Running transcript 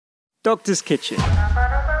Doctor's Kitchen.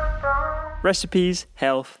 Recipes,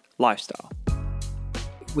 health, lifestyle.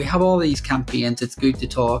 We have all these campaigns. It's good to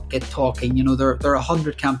talk, get talking. There are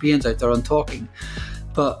 100 campaigns out there on talking.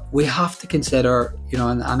 But we have to consider,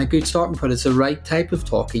 and a good starting point is the right type of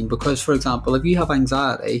talking. Because, for example, if you have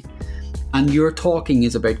anxiety and your talking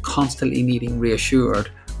is about constantly needing reassured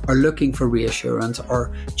or looking for reassurance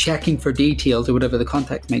or checking for details or whatever the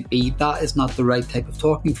context might be, that is not the right type of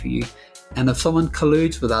talking for you. And if someone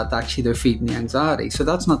colludes with that, actually they're feeding the anxiety. So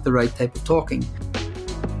that's not the right type of talking.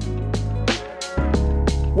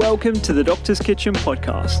 Welcome to the Doctor's Kitchen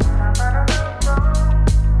podcast.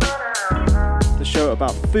 The show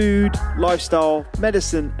about food, lifestyle,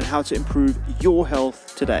 medicine, and how to improve your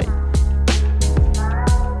health today.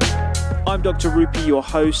 I'm Dr. Rupi, your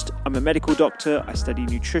host. I'm a medical doctor, I study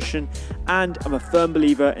nutrition, and I'm a firm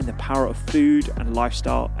believer in the power of food and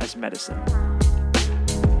lifestyle as medicine.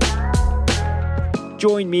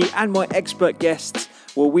 Join me and my expert guests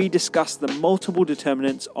where we discuss the multiple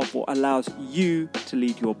determinants of what allows you to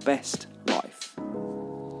lead your best life.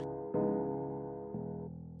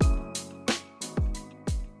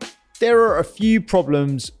 There are a few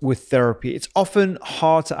problems with therapy. It's often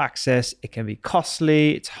hard to access, it can be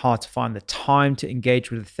costly, it's hard to find the time to engage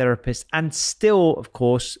with a therapist, and still, of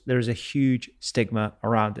course, there is a huge stigma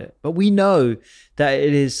around it. But we know that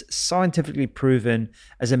it is scientifically proven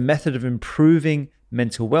as a method of improving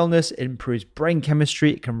mental wellness. It improves brain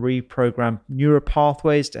chemistry. It can reprogram neural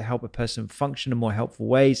pathways to help a person function in more helpful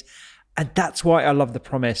ways. And that's why I love the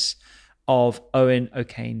promise of Owen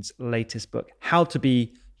O'Kane's latest book, How to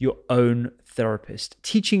Be Your Own Therapist,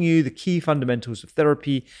 teaching you the key fundamentals of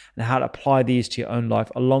therapy and how to apply these to your own life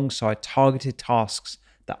alongside targeted tasks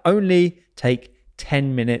that only take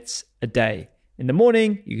 10 minutes a day. In the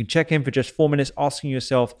morning, you can check in for just 4 minutes asking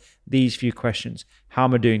yourself these few questions. How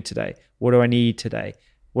am I doing today? What do I need today?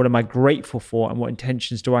 What am I grateful for? And what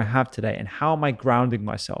intentions do I have today? And how am I grounding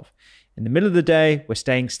myself? In the middle of the day, we're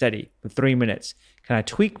staying steady for 3 minutes. Can I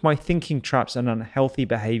tweak my thinking traps and unhealthy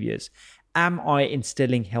behaviors? Am I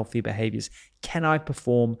instilling healthy behaviors? Can I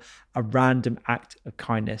perform a random act of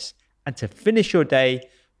kindness? And to finish your day,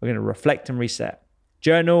 we're going to reflect and reset.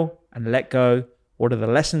 Journal and let go. What are the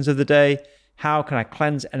lessons of the day? How can I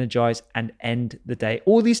cleanse, energize, and end the day?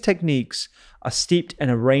 All these techniques are steeped in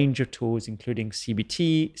a range of tools, including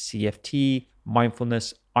CBT, CFT,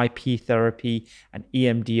 mindfulness, IP therapy, and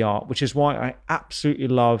EMDR, which is why I absolutely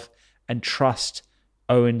love and trust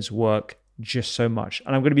Owen's work just so much.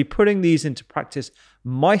 And I'm going to be putting these into practice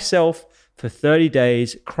myself for 30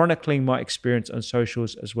 days, chronicling my experience on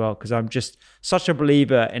socials as well, because I'm just such a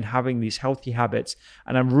believer in having these healthy habits.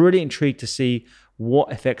 And I'm really intrigued to see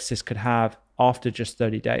what effects this could have after just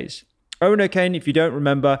 30 days. Owen O'Kane, if you don't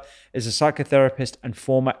remember, is a psychotherapist and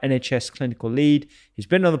former NHS clinical lead. He's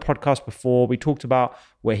been on the podcast before. We talked about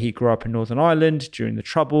where he grew up in Northern Ireland during the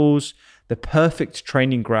Troubles, the perfect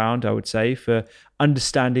training ground, I would say, for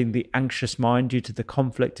understanding the anxious mind due to the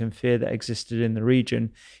conflict and fear that existed in the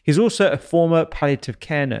region. He's also a former palliative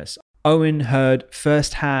care nurse. Owen heard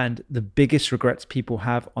firsthand the biggest regrets people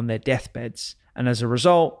have on their deathbeds. And as a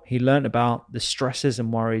result, he learned about the stresses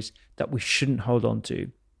and worries that we shouldn't hold on to.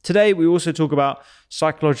 Today, we also talk about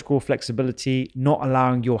psychological flexibility, not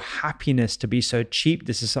allowing your happiness to be so cheap.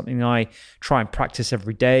 This is something I try and practice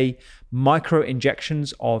every day. Micro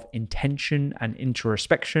injections of intention and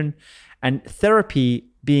introspection, and therapy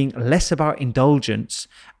being less about indulgence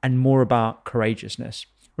and more about courageousness.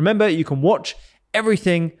 Remember, you can watch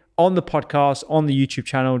everything on the podcast, on the YouTube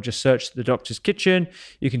channel. Just search The Doctor's Kitchen.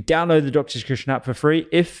 You can download the Doctor's Kitchen app for free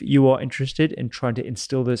if you are interested in trying to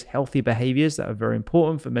instill those healthy behaviors that are very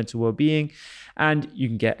important for mental well-being. And you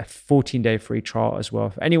can get a 14-day free trial as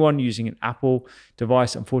well for anyone using an Apple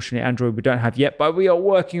device. Unfortunately, Android we don't have yet, but we are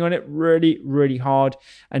working on it really, really hard.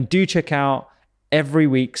 And do check out every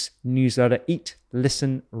week's newsletter, Eat,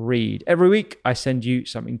 Listen, Read. Every week, I send you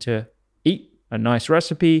something to eat, a nice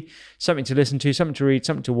recipe, something to listen to, something to read,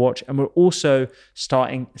 something to watch. And we're also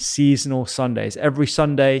starting seasonal Sundays. Every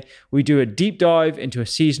Sunday, we do a deep dive into a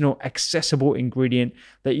seasonal accessible ingredient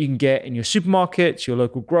that you can get in your supermarkets, your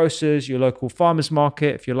local grocers, your local farmers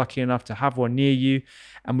market, if you're lucky enough to have one near you.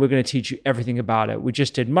 And we're going to teach you everything about it. We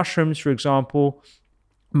just did mushrooms, for example.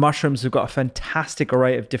 Mushrooms have got a fantastic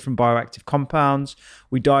array of different bioactive compounds.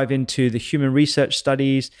 We dive into the human research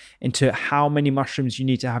studies, into how many mushrooms you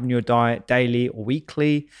need to have in your diet daily or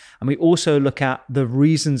weekly. And we also look at the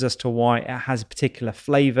reasons as to why it has a particular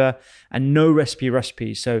flavor and no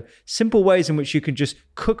recipe. So simple ways in which you can just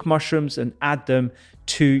cook mushrooms and add them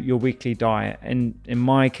to your weekly diet. And in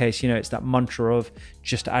my case, it's that mantra of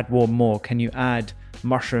just add one more. Can you add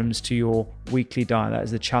mushrooms to your weekly diet. That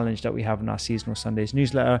is the challenge that we have in our Seasonal Sundays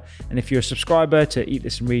newsletter. And if you're a subscriber to Eat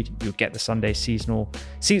This and Read, you'll get the seasonal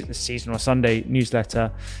Sunday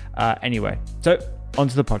newsletter anyway. So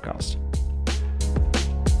onto the podcast.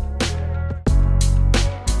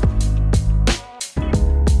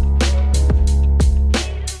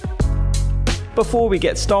 Before we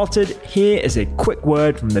get started, here is a quick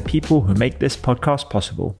word from the people who make this podcast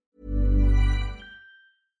possible.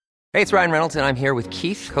 Hey, it's Ryan Reynolds, and I'm here with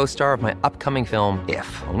Keith, co-star of my upcoming film,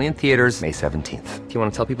 If, only in theaters May 17th. Do you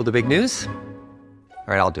want to tell people the big news?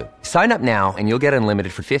 All right, I'll do it. Sign up now and you'll get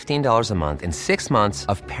unlimited for $15 a month and 6 months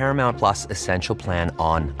of Paramount Plus Essential Plan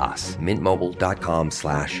on us.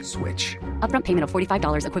 MintMobile.com/switch. Upfront payment of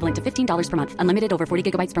 $45 equivalent to $15 per month. Unlimited over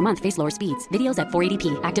 40 gigabytes per month. Face lower speeds. Videos at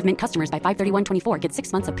 480p. Active Mint customers by 531.24 get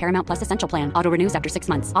 6 months of Paramount Plus Essential Plan. Auto renews after 6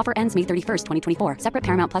 months. Offer ends May 31st, 2024. Separate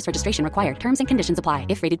Paramount Plus registration required. Terms and conditions apply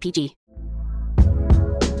if rated PG.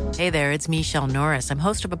 Hey there, it's Michelle Norris. I'm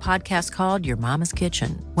host of a podcast called Your Mama's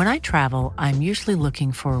Kitchen. When I travel, I'm usually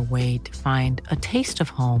looking for a way to find a taste of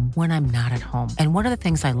home when I'm not at home. And one of the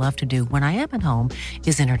things I love to do when I am at home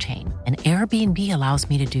is entertain. And Airbnb allows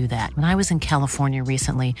me to do that. When I was in California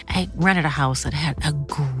recently, I rented a house that had a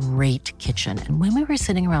great kitchen. And when we were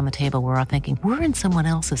sitting around the table, we were all thinking, we're in someone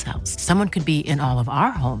else's house. Someone could be in all of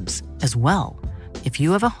our homes as well. If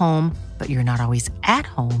you have a home, but you're not always at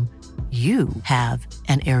home, you have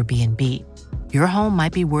an Airbnb. Your home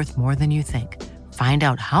might be worth more than you think. Find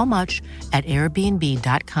out how much at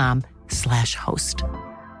airbnb.com/host.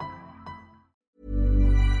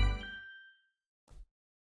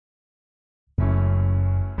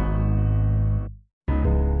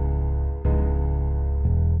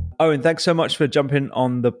 Owen, thanks so much for jumping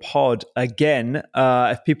on the pod again.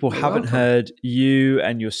 If people haven't heard you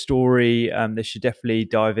and your story, they should definitely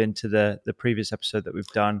dive into the previous episode that we've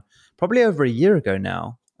done probably over a year ago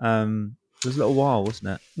now. It was a little while, wasn't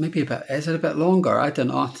it? Maybe is it a bit longer? I don't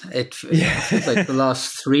know. It feels like the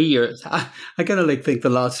last 3 years. I kind of think the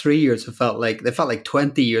last 3 years they felt like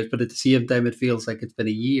 20 years, but at the same time it feels like it's been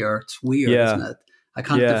a year. It's weird, isn't it? I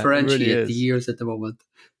can't differentiate really the years at the moment.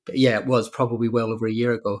 But yeah, it was probably well over a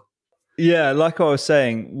year ago. Yeah, like I was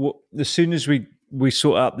saying, as soon as we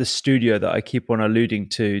sort out this studio that I keep on alluding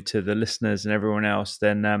to the listeners and everyone else,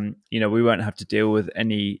 then we won't have to deal with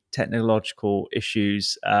any technological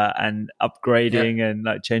issues and upgrading and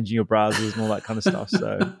like changing your browsers and all that kind of stuff.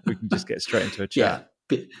 So we can just get straight into a chat.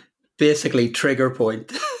 Yeah, basically trigger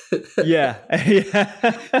point. yeah.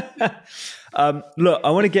 Look,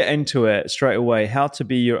 I want to get into it straight away. How to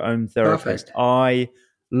be your own therapist. Perfect. I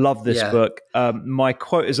love this book. My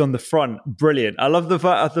quote is on the front. Brilliant. I love the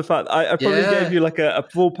fact I probably gave you like a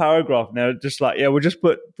full paragraph now. Just like, we'll just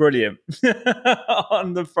put brilliant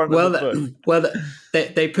on the front of the book. Well,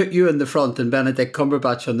 they put you in the front and Benedict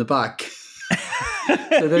Cumberbatch on the back.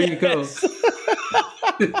 So there you go.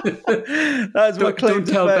 That's what don't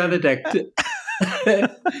tell Benedict.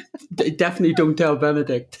 Definitely don't tell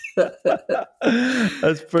Benedict.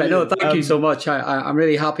 That's brilliant. No, thank you so much. I'm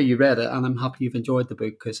really happy you read it, and I'm happy you've enjoyed the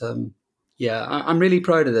book because, I'm really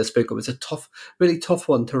proud of this book. It was a really tough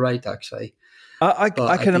one to write, actually. I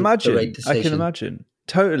can imagine. I can imagine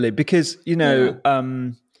totally because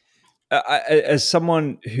as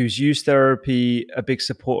someone who's used therapy, a big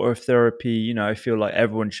supporter of therapy, I feel like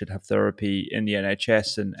everyone should have therapy in the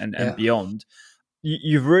NHS and beyond.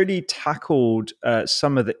 You've really tackled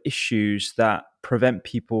some of the issues that prevent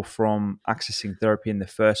people from accessing therapy in the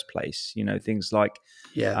first place. Things like,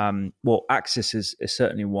 access is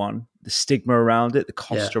certainly one, the stigma around it, the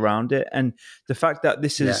cost around it, and the fact that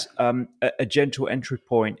this is a gentle entry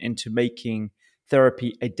point into making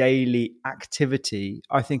therapy a daily activity.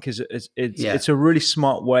 I think it's a really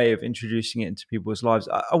smart way of introducing it into people's lives.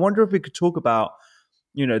 I wonder if we could talk about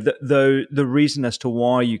the reason as to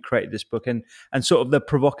why you created this book and sort of the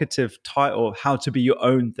provocative title of How to Be Your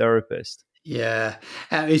Own Therapist. Yeah,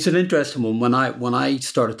 it's an interesting one. When I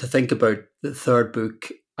started to think about the third book,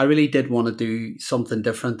 I really did want to do something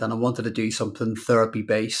different and I wanted to do something therapy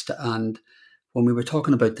based. And when we were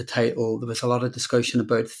talking about the title, there was a lot of discussion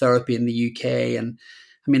about therapy in the UK. And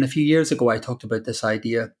I mean, a few years ago, I talked about this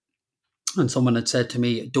idea and someone had said to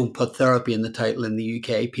me, don't put therapy in the title in the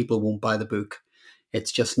UK. People won't buy the book.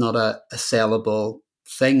 It's just not a sellable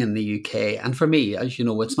thing in the UK. And for me, as you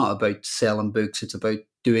know, it's not about selling books. It's about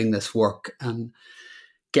doing this work and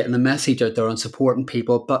getting the message out there and supporting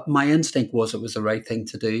people. But my instinct was it was the right thing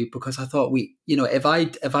to do because I thought if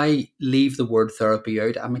I leave the word therapy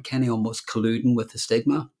out, I'm kind of almost colluding with the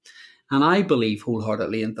stigma. And I believe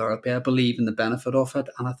wholeheartedly in therapy. I believe in the benefit of it.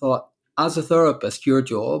 And I thought, as a therapist, your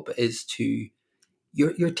job is to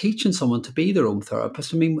you're teaching someone to be their own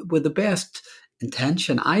therapist. I mean, with the best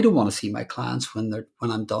intention, I don't want to see my clients when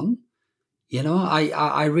I'm done.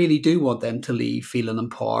 I really do want them to leave feeling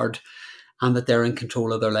empowered and that they're in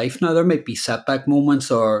control of their life. Now, there might be setback moments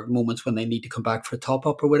or moments when they need to come back for a top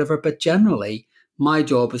up or whatever, but generally, my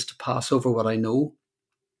job is to pass over what I know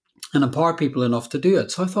and empower people enough to do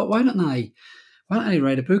it. So I thought, why don't I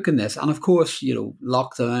write a book on this? And of course,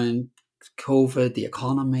 lockdown, COVID, the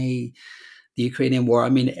economy, the Ukrainian war, I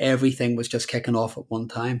mean, everything was just kicking off at one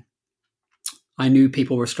time. I knew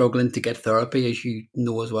people were struggling to get therapy, as you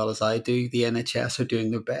know as well as I do. The NHS are doing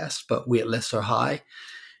their best, but wait lists are high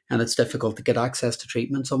and it's difficult to get access to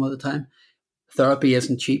treatment some of the time. Therapy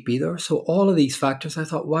isn't cheap either. So all of these factors, I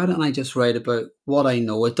thought, why don't I just write about what I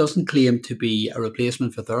know? It doesn't claim to be a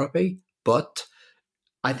replacement for therapy, but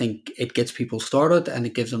I think it gets people started and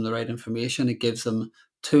it gives them the right information. It gives them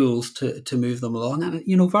tools to move them along.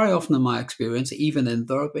 And, very often in my experience, even in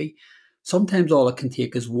therapy, sometimes all it can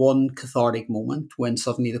take is one cathartic moment when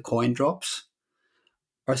suddenly the coin drops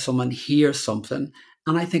or someone hears something.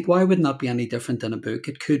 And I think, why wouldn't that be any different than a book?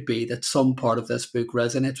 It could be that some part of this book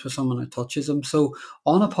resonates with someone and touches them. So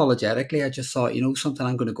unapologetically, I just thought, something,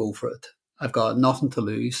 I'm going to go for it. I've got nothing to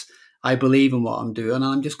lose. I believe in what I'm doing and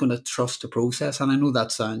I'm just going to trust the process. And I know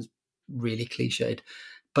that sounds really cliched,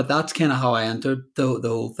 but that's kind of how I entered the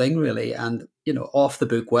whole thing, really. And, off the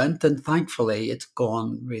book went, and thankfully it's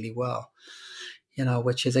gone really well.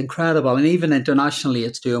 Which is incredible. And even internationally,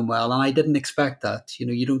 it's doing well. And I didn't expect that.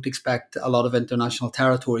 You don't expect a lot of international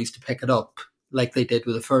territories to pick it up like they did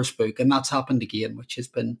with the first book. And that's happened again, which has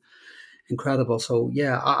been incredible. So,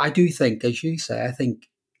 yeah, I do think, as you say, I think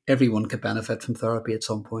everyone could benefit from therapy at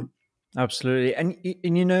some point. Absolutely. And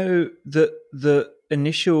the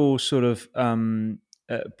initial sort of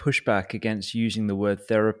pushback against using the word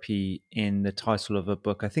therapy in the title of a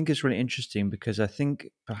book, I think is really interesting, because I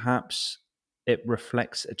think perhaps it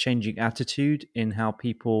reflects a changing attitude in how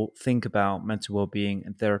people think about mental well-being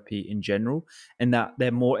and therapy in general, and that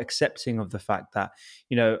they're more accepting of the fact that,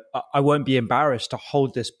 I won't be embarrassed to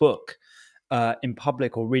hold this book in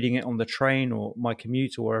public or reading it on the train or my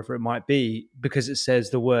commute or wherever it might be, because it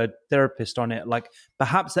says the word therapist on it. Like,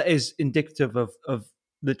 perhaps that is indicative of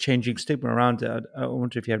the changing stigma around it. I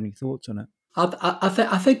wonder if you have any thoughts on it.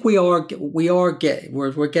 I think we're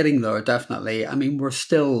getting there, definitely. I mean, we're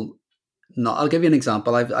still not. I'll give you an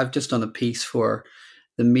example. I've just done a piece for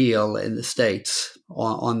the Mail in the States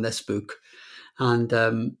on this book, and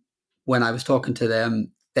when I was talking to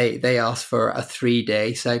them, they asked for a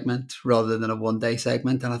 3-day segment rather than a 1-day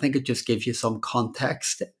segment, and I think it just gives you some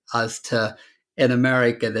context as to, in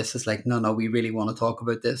America, this is like, no, we really want to talk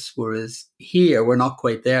about this, whereas here we're not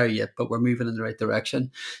quite there yet, but we're moving in the right direction.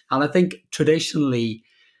 And I think traditionally,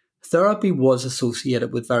 therapy was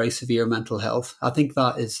associated with very severe mental health. I think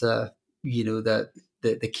that is, the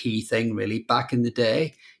key thing, really. Back in the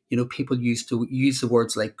day, people used to use the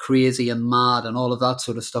words like crazy and mad and all of that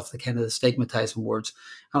sort of stuff, the kind of stigmatizing words.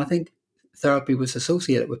 And I think therapy was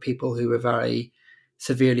associated with people who were very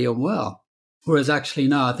severely unwell. Whereas actually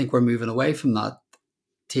now I think we're moving away from that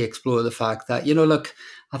to explore the fact that, look,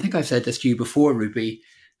 I think I've said this to you before, Ruby,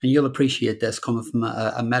 and you'll appreciate this coming from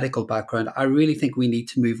a medical background. I really think we need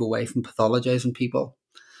to move away from pathologizing people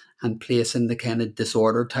and placing the kind of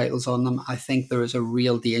disorder titles on them. I think there is a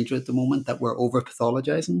real danger at the moment that we're over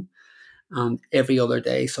pathologizing. And every other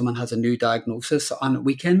day someone has a new diagnosis, and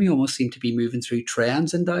we almost seem to be moving through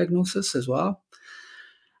trends in diagnosis as well.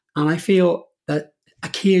 And I feel that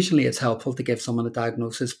occasionally it's helpful to give someone a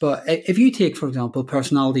diagnosis. But if you take, for example,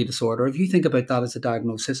 personality disorder, if you think about that as a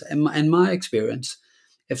diagnosis, in my experience,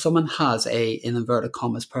 if someone has in inverted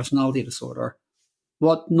commas, personality disorder,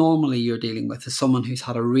 what normally you're dealing with is someone who's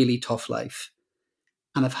had a really tough life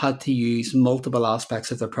and have had to use multiple aspects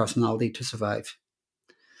of their personality to survive.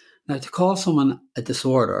 Now, to call someone a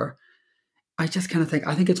disorder, I just kind of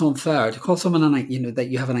think it's unfair to call someone that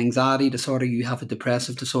you have an anxiety disorder, you have a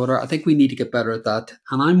depressive disorder. I think we need to get better at that.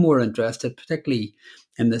 And I'm more interested, particularly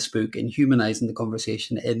in this book, in humanizing the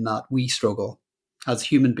conversation, in that we struggle. As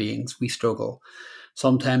human beings, we struggle.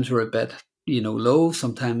 Sometimes we're a bit, low.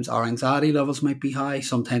 Sometimes our anxiety levels might be high.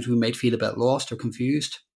 Sometimes we might feel a bit lost or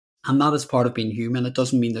confused. And that is part of being human. It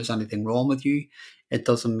doesn't mean there's anything wrong with you. It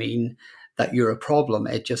doesn't mean that you're a problem.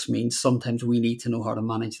 It just means sometimes we need to know how to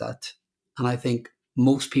manage that. And I think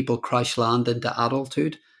most people crash land into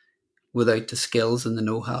adulthood without the skills and the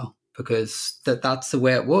know-how, because that's the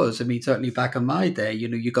way it was. I mean, certainly back in my day,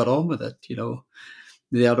 you got on with it,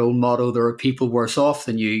 the old motto, there are people worse off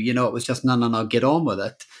than you, it was just, no, get on with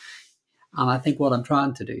it. And I think what I'm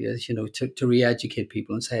trying to do is, to re-educate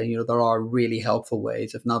people and say, there are really helpful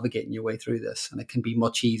ways of navigating your way through this, and it can be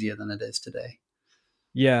much easier than it is today.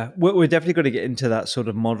 Yeah, we're definitely going to get into that sort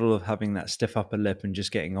of model of having that stiff upper lip and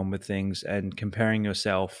just getting on with things and comparing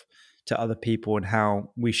yourself to other people, and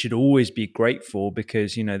how we should always be grateful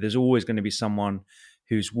because, there's always going to be someone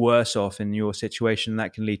who's worse off in your situation.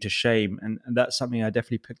 That can lead to shame. And that's something I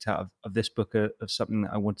definitely picked out of this book, of something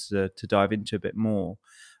that I wanted to dive into a bit more.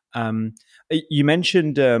 You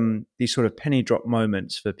mentioned these sort of penny drop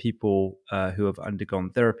moments for people who have undergone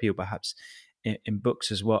therapy, or perhaps in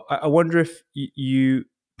books as well. I wonder if you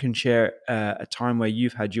can share a time where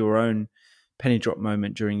you've had your own penny drop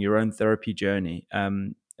moment during your own therapy journey.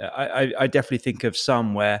 I definitely think of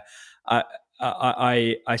some where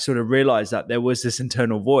I sort of realized that there was this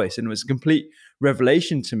internal voice, and it was a complete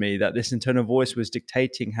revelation to me that this internal voice was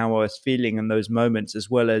dictating how I was feeling in those moments, as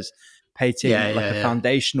well as painting a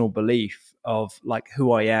foundational belief of like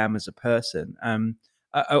who I am as a person.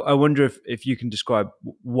 I wonder if you can describe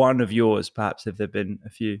one of yours, perhaps, if there've been a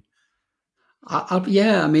few.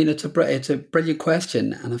 Yeah, I mean, it's a brilliant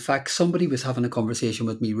question, and in fact, somebody was having a conversation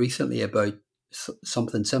with me recently about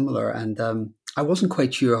something similar, and I wasn't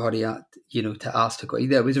quite sure how to ask the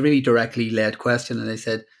question. It was a really directly led question, and they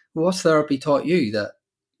said, well, "What's therapy taught you that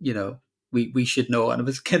we should know?" And it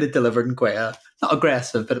was kind of delivered in quite not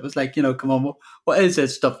aggressive, but it was like, come on, what is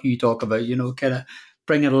this stuff you talk about? Kind of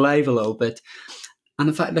bring it alive a little bit. And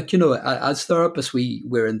in fact, as therapists,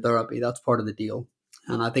 we're in therapy. That's part of the deal.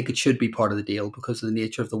 And I think it should be part of the deal because of the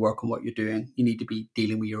nature of the work and what you're doing. You need to be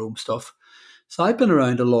dealing with your own stuff. So I've been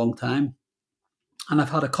around a long time, and I've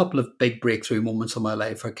had a couple of big breakthrough moments in my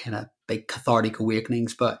life, or kind of big cathartic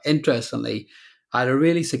awakenings. But interestingly, I had a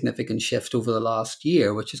really significant shift over the last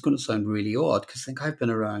year, which is going to sound really odd because I think I've been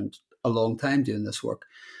around a long time doing this work.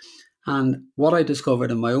 And what I discovered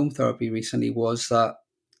in my own therapy recently was that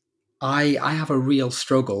I have a real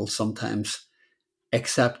struggle sometimes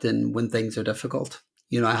accepting when things are difficult.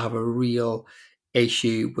 I have a real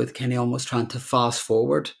issue with kind of almost trying to fast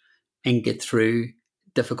forward and get through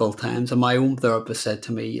difficult times. And my own therapist said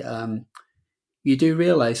to me, you do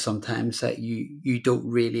realize sometimes that you don't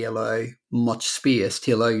really allow much space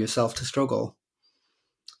to allow yourself to struggle.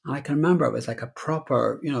 And I can remember it was like a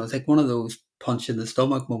proper, it's like one of those punch in the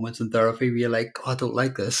stomach moments in therapy where you're like, oh, I don't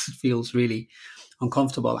like this. It feels really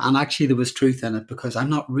uncomfortable. And actually there was truth in it because I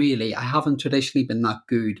haven't traditionally been that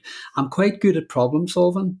good. I'm quite good at problem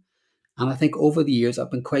solving. And I think over the years,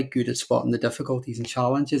 I've been quite good at spotting the difficulties and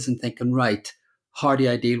challenges and thinking, right, how do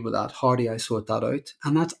I deal with that? How do I sort that out?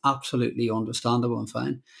 And that's absolutely understandable and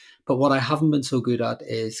fine. But what I haven't been so good at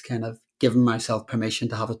is kind of giving myself permission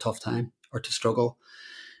to have a tough time or to struggle.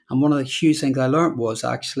 And one of the huge things I learned was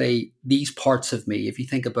actually these parts of me, if you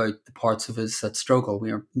think about the parts of us that struggle,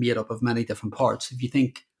 we are made up of many different parts. If you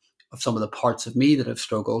think of some of the parts of me that have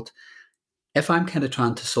struggled, if I'm kind of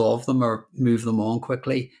trying to solve them or move them on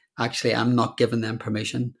quickly, actually I'm not giving them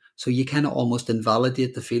permission. So you kind of almost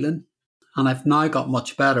invalidate the feeling. And I've now got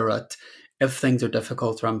much better at, if things are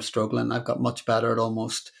difficult or I'm struggling, I've got much better at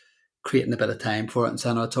almost creating a bit of time for it and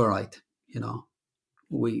saying, oh, it's all right,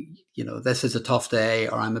 this is a tough day,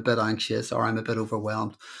 or I'm a bit anxious, or I'm a bit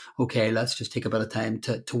overwhelmed. Okay, let's just take a bit of time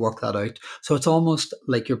to work that out. So it's almost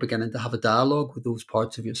like you're beginning to have a dialogue with those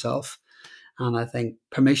parts of yourself. And I think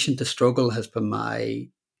permission to struggle has been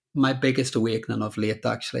my biggest awakening of late,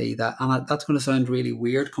 actually. That's going to sound really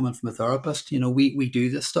weird coming from a therapist. We do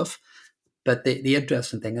this stuff, but the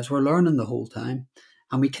interesting thing is we're learning the whole time,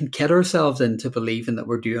 and we can kid ourselves into believing that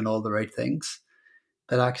we're doing all the right things.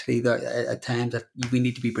 But actually, at times that we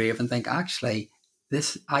need to be brave and think, actually,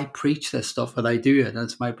 I preach this stuff and I do it, and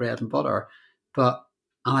it's my bread and butter. And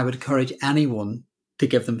I would encourage anyone to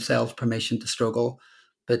give themselves permission to struggle.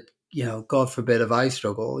 But God forbid if I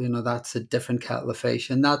struggle, that's a different kettle of fish.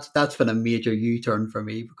 And that's been a major U-turn for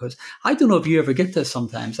me, because I don't know if you ever get this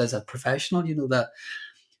sometimes as a professional, that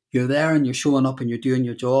you're there and you're showing up and you're doing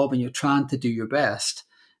your job and you're trying to do your best.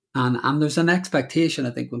 And there's an expectation, I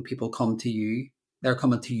think, when people come to you, they're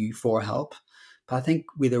coming to you for help. But I think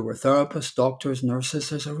whether we're therapists, doctors,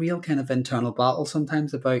 nurses, there's a real kind of internal battle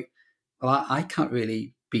sometimes about, well, I can't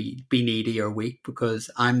really be needy or weak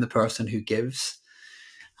because I'm the person who gives.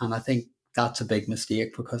 And I think that's a big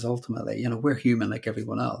mistake, because ultimately, we're human like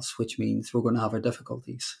everyone else, which means we're going to have our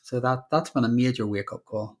difficulties. So that's been a major wake-up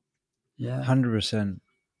call. Yeah. 100%.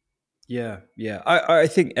 Yeah. I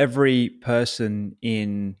think every person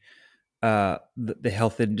in the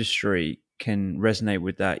health industry can resonate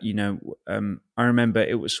with that. I remember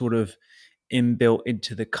it was sort of inbuilt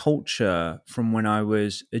into the culture from when I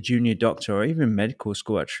was a junior doctor, or even medical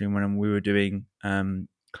school, actually, when we were doing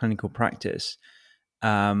clinical practice,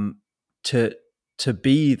 to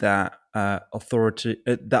be that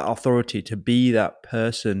authority, to be that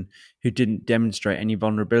person who didn't demonstrate any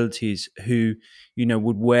vulnerabilities, who,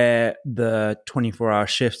 would wear the 24-hour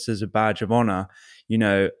shifts as a badge of honor,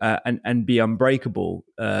 and be unbreakable,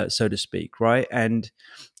 so to speak, right? And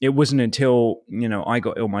it wasn't until, I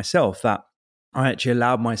got ill myself that I actually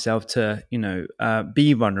allowed myself to,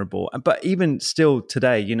 be vulnerable. But even still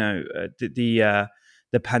today,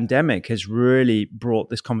 the pandemic has really brought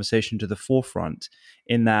this conversation to the forefront,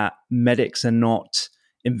 in that medics are not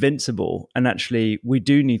invincible. And actually, we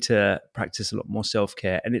do need to practice a lot more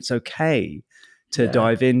self-care. And it's okay to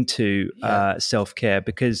dive into self-care,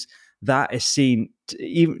 because that is seen,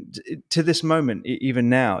 even to this moment, even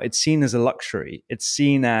now, it's seen as a luxury. It's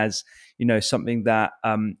seen as, something that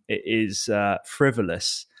is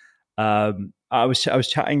frivolous. I was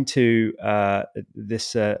chatting to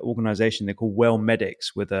this organization. They're called Well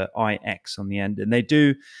Medics, with a IX on the end, and they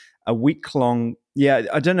do a week-long. Yeah,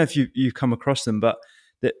 I don't know if you've come across them, but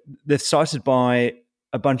they're started by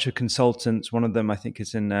a bunch of consultants. One of them, I think,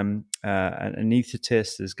 is an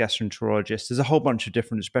anaesthetist, there's gastroenterologists, there's a whole bunch of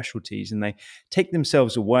different specialties, and they take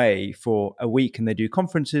themselves away for a week, and they do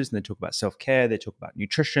conferences, and they talk about self-care, they talk about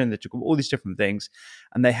nutrition, they talk about all these different things,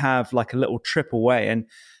 and they have like a little trip away. And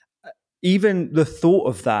even the thought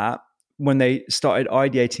of that, when they started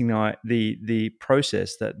ideating the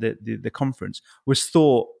process, that the conference was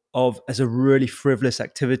thought of as a really frivolous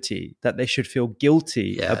activity that they should feel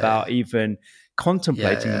guilty about even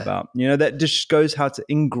contemplating about. That just goes how to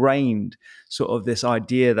ingrained sort of this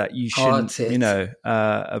idea that you shouldn't,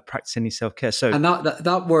 practice any self-care. So, and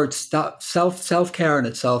that word, that self-care in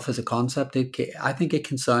itself as a concept, I think it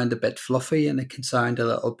can sound a bit fluffy, and it can sound a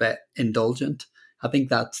little bit indulgent. I think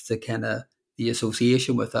that's the kind of the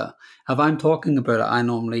association with it. If I'm talking about it, I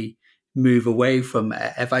normally move away from,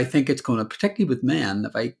 if I think it's going to, particularly with men,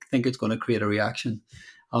 if I think it's going to create a reaction,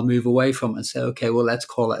 I'll move away from it and say, okay, well, let's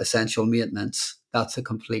call it essential maintenance. That's a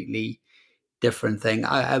completely different thing.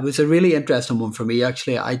 It was a really interesting one for me,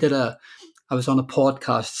 actually. I was on a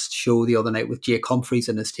podcast show the other night with Jake Humphreys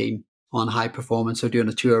and his team on high performance. They're doing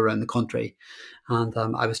a tour around the country. And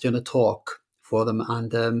I was doing a talk for them.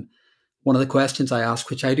 And one of the questions I asked,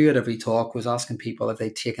 which I do at every talk, was asking people if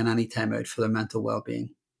they'd taken any time out for their mental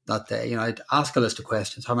well-being that day. I'd ask a list of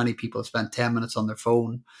questions. How many people have spent 10 minutes on their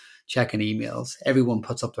phone checking emails? Everyone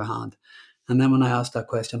puts up their hand. And then when I asked that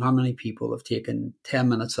question, how many people have taken 10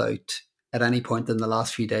 minutes out at any point in the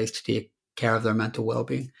last few days to take care of their mental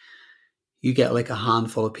well-being? You get like a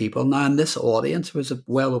handful of people. Now, in this audience, there was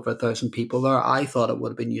well over 1,000 people there. I thought it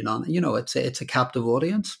would have been unanimous. It's a captive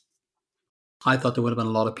audience. I thought there would have been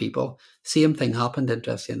a lot of people. Same thing happened,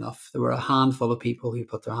 interestingly enough. There were a handful of people who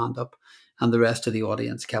put their hand up, and the rest of the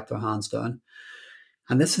audience kept their hands down.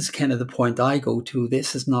 And this is kind of the point I go to.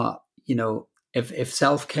 This is not, if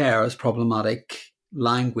self-care is problematic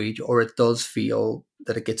language, or it does feel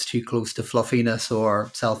that it gets too close to fluffiness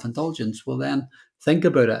or self-indulgence, well then think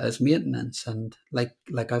about it as maintenance. And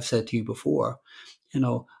like I've said to you before,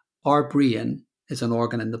 our brain is an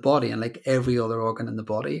organ in the body, and like every other organ in the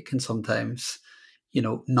body, it can sometimes,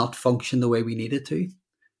 not function the way we need it to.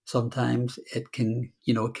 Sometimes it can,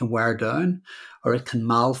 it can wear down, or it can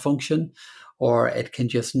malfunction, or it can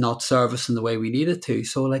just not serve us in the way we need it to.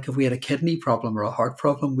 So like if we had a kidney problem or a heart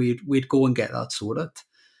problem, we'd go and get that sorted.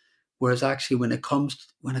 Whereas actually when it comes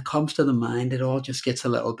to the mind, it all just gets a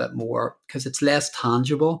little bit more, because it's less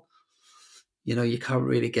tangible. You can't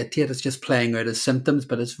really get to it. It's just playing out as symptoms,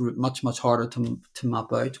 but it's much, much harder to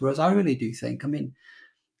map out. Whereas I really do think,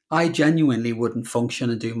 I genuinely wouldn't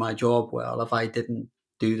function and do my job well if I didn't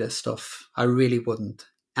do this stuff. I really wouldn't.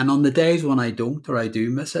 And on the days when I don't, or I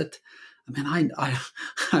do miss it, I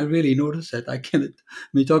really notice it.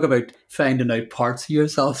 Talk about finding out parts of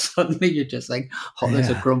yourself. Suddenly you're just like, there's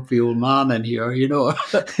a grumpy old man in here,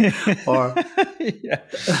 or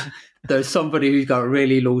there's somebody who's got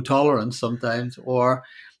really low tolerance sometimes, or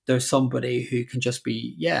there's somebody who can just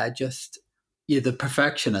be, the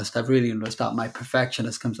perfectionist. I've really noticed that my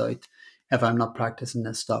perfectionist comes out if I'm not practicing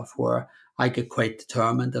this stuff, where I get quite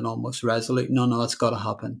determined and almost resolute. No, it's got to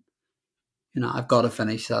happen. I've got to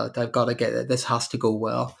finish that. I've got to get it. This has to go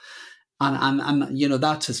well. And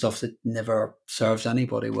that's the stuff that never serves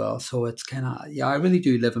anybody well. So it's kind of, I really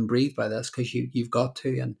do live and breathe by this, because you've got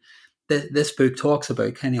to. And this book talks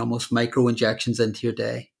about kind of almost micro injections into your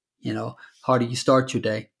day. How do you start your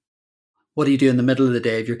day? What do you do in the middle of the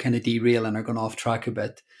day if you're kind of derailing or going off track a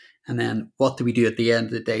bit? And then what do we do at the end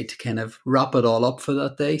of the day to kind of wrap it all up for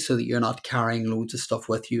that day, so that you're not carrying loads of stuff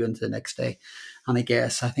with you into the next day? And I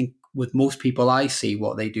think with most people I see,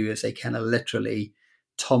 what they do is they kind of literally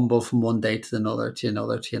tumble from one day to another, to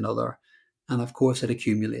another, to another. And of course, it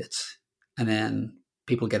accumulates. And then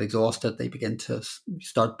people get exhausted. They begin to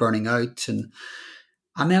start burning out. And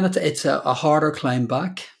then it's a harder climb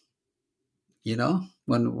back.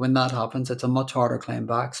 When that happens, it's a much harder climb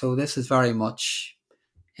back. So this is very much,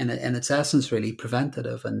 in its essence, really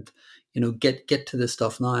preventative. And, get to this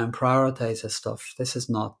stuff now and prioritize this stuff. This is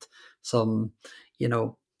not some,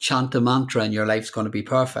 chant a mantra and your life's going to be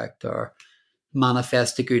perfect, or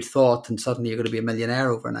manifest a good thought and suddenly you're going to be a millionaire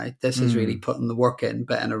overnight. This is really putting the work in,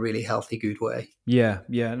 but in a really healthy, good way. Yeah,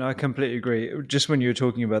 no, I completely agree. Just when you were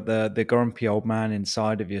talking about the grumpy old man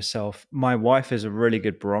inside of yourself, my wife is a really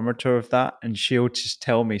good barometer of that, and she'll just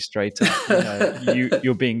tell me straight up,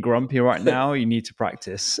 you're being grumpy right now. You need to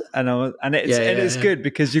practice, and it's good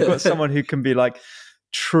because you've got someone who can be like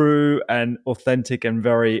true and authentic and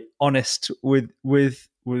very honest with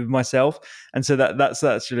myself, and so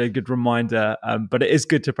that's really a good reminder. But it is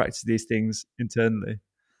good to practice these things internally.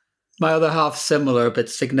 My other half similar, but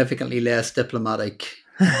significantly less diplomatic.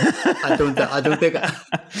 I don't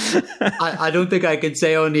think I can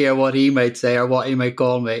say on here what he might say or what he might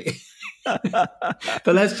call me. But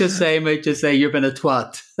let's just say, he might just say, "You've been a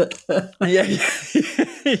twat."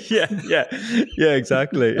 yeah,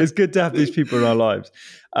 exactly. It's good to have these people in our lives,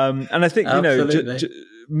 and I think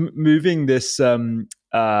moving this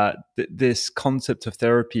this concept of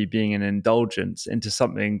therapy being an indulgence into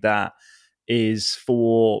something that is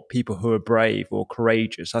for people who are brave or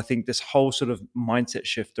courageous. I think this whole sort of mindset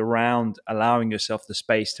shift around allowing yourself the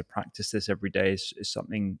space to practice this every day is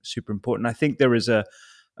something super important. I think there is a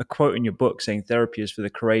quote in your book saying therapy is for the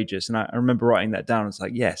courageous, and I remember writing that down. It's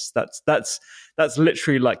like, yes, that's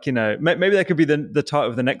literally like, maybe that could be the title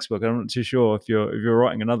of the next book. I'm not too sure if you're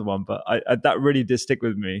writing another one, but that really did stick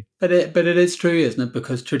with me. But it is true, isn't it?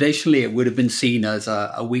 Because traditionally it would have been seen as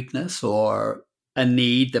a weakness or a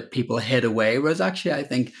need that people hid away, whereas actually I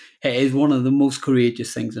think it is one of the most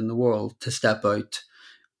courageous things in the world to step out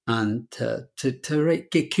and to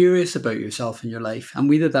get curious about yourself and your life. And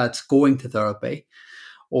whether that's going to therapy,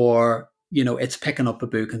 or, it's picking up a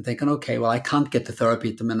book and thinking, okay, well, I can't get to therapy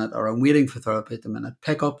at the minute, or I'm waiting for therapy at the minute.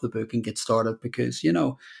 Pick up the book and get started, because,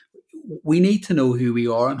 we need to know who we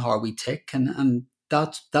are and how we tick. And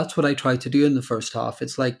that's what I try to do in the first half.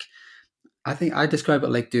 It's like, I think I describe it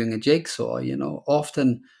like doing a jigsaw.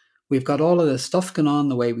 Often we've got all of this stuff going on,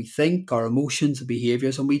 the way we think, our emotions and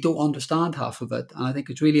behaviors, and we don't understand half of it. And I think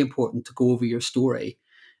it's really important to go over your story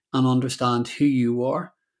and understand who you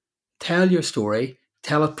are. Tell your story.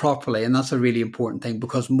 Tell it properly, and that's a really important thing,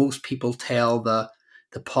 because most people tell the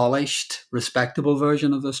polished, respectable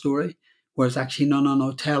version of the story, whereas actually,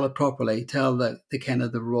 no, tell it properly. Tell the kind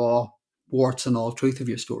of the raw, warts and all truth of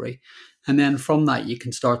your story, and then from that you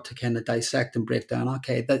can start to kind of dissect and break down.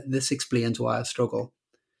 Okay, this explains why I struggle.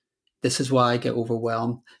 This is why I get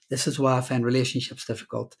overwhelmed. This is why I find relationships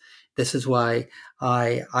difficult. This is why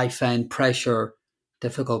I find pressure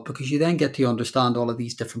difficult, because you then get to understand all of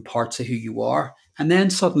these different parts of who you are. And then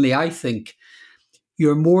suddenly I think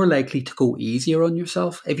you're more likely to go easier on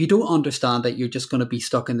yourself. If you don't understand it, you're just going to be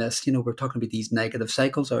stuck in this, we're talking about these negative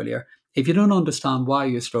cycles earlier. If you don't understand why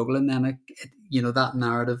you're struggling, then, that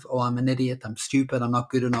narrative, oh, I'm an idiot, I'm stupid, I'm not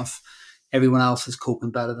good enough, everyone else is coping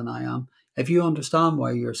better than I am. If you understand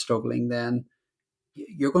why you're struggling, then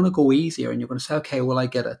you're going to go easier and you're going to say, okay, well, I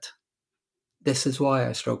get it. This is why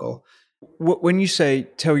I struggle. When you say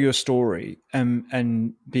tell your story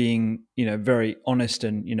and being, very honest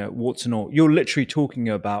and, warts and all, you're literally talking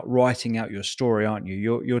about writing out your story, aren't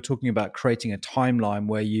you? You're talking about creating a timeline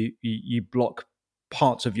where you block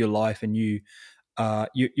parts of your life, and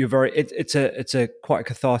you're very, it's a quite a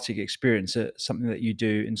cathartic experience, something that you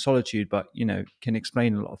do in solitude, but, can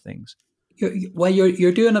explain a lot of things.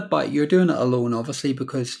 You're doing it, but you're doing it alone, obviously,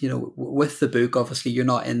 because, with the book, obviously you're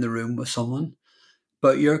not in the room with someone.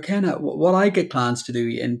 But you're kind of, what I get clients to do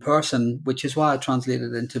in person, which is why I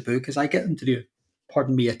translated it into book, is I get them to do, a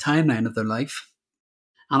timeline of their life.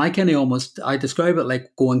 And I describe it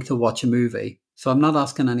like going to watch a movie. So I'm not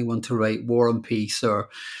asking anyone to write War and Peace or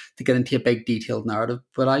to get into a big detailed narrative,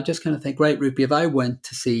 but I just kind of think, right, Rupi, if I went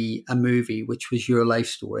to see a movie, which was your life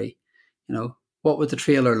story, what would the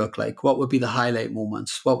trailer look like? What would be the highlight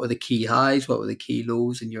moments? What were the key highs? What were the key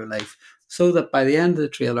lows in your life? So that by the end of the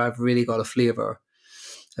trailer, I've really got a flavour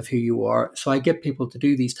of who you are. So I get people to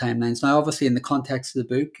do these timelines. Now, obviously, in the context of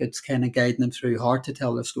the book, it's kind of guiding them through how to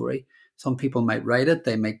tell their story. Some people might write it,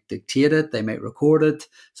 they might dictate it, they might record it.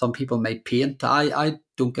 Some people might paint. I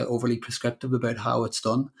don't get overly prescriptive about how it's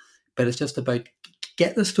done, but it's just about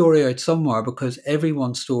get the story out somewhere, because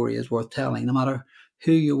everyone's story is worth telling. No matter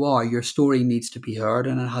who you are, your story needs to be heard,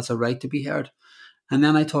 and it has a right to be heard. And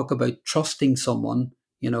then I talk about trusting someone,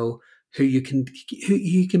 who you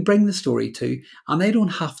can bring the story to, and they don't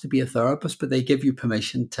have to be a therapist, but they give you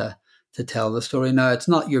permission to tell the story. Now, it's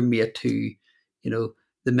not your mate who,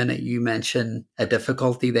 the minute you mention a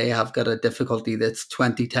difficulty, they have got a difficulty that's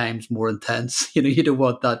 20 times more intense. You don't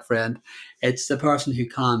want that friend. It's the person who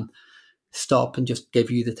can stop and just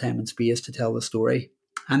give you the time and space to tell the story.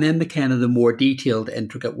 And then the more detailed,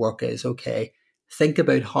 intricate work is, okay, think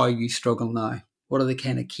about how you struggle now. What are the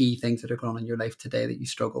kind of key things that are going on in your life today that you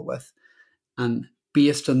struggle with? And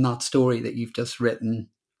based on that story that you've just written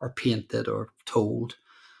or painted or told,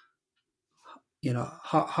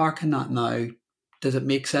 how can that now, does it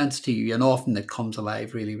make sense to you? And often it comes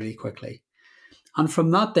alive really, really quickly. And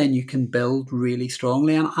from that, then you can build really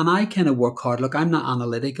strongly. And I kind of work hard. Look, I'm not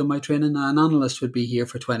analytic in my training. An analyst would be here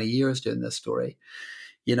for 20 years doing this story.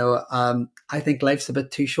 I think life's a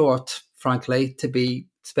bit too short, frankly, to be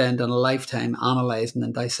spending a lifetime analysing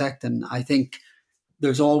and dissecting. I think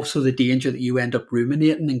there's also the danger that you end up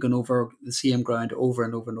ruminating and going over the same ground over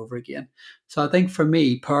and over and over again. So I think for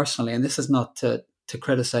me personally, and this is not to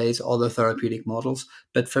criticise other therapeutic models,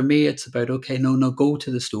 but for me, it's about, okay, no, go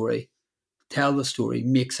to the story, tell the story,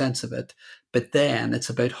 make sense of it. But then it's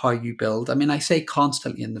about how you build. I mean, I say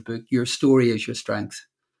constantly in the book, your story is your strength.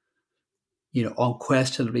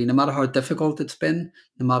 Unquestionably, no matter how difficult it's been,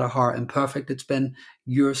 no matter how imperfect it's been,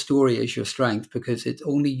 your story is your strength, because it's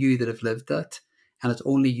only you that have lived it, and it's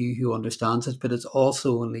only you who understands it, but it's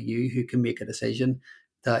also only you who can make a decision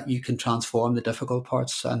that you can transform the difficult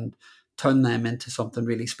parts and turn them into something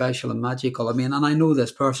really special and magical. I mean, and I know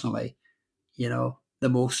this personally, the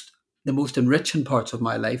most enriching parts of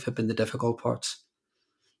my life have been the difficult parts.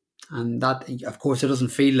 And that, of course, it doesn't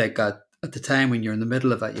feel like that at the time when you're in the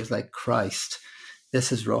middle of it. You're like, Christ,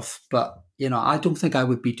 this is rough. But, I don't think I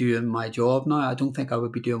would be doing my job now. I don't think I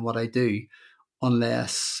would be doing what I do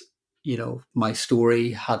unless, my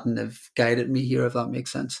story hadn't have guided me here, if that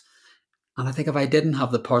makes sense. And I think if I didn't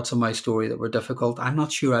have the parts of my story that were difficult, I'm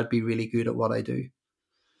not sure I'd be really good at what I do.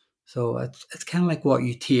 So it's kind of like what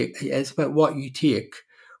you take. It's about what you take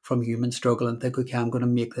from human struggle and think, okay, I'm going to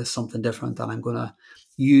make this something different, and I'm going to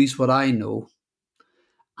use what I know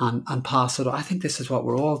and pass it on. I think this is what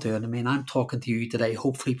we're all doing. I mean, I'm talking to you today,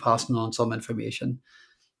 hopefully passing on some information.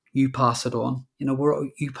 You pass it on.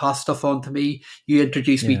 You pass stuff on to me. You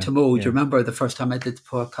introduced me to Mo. Do you remember the first time I did the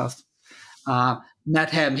podcast? Met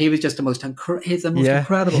him. He was just the most incredible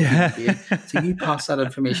human being. So you pass that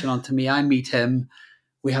information on to me. I meet him.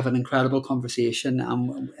 We have an incredible conversation.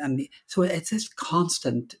 And so it's this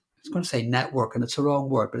constant, I was going to say network, and it's the wrong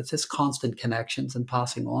word, but it's this constant connections and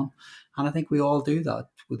passing on. And I think we all do that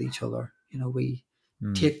with each other. We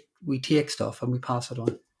take stuff and we pass it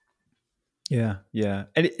on. Yeah.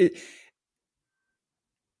 And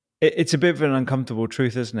it's a bit of an uncomfortable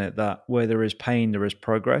truth, isn't it? That where there is pain, there is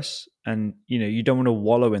progress. And, you don't want to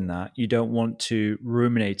wallow in that. You don't want to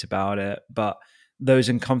ruminate about it. But those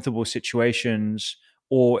uncomfortable situations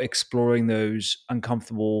or exploring those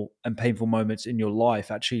uncomfortable and painful moments in your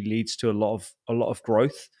life actually leads to a lot of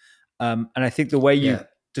growth. And I think the way you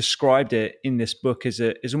described it in this book is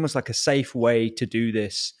almost like a safe way to do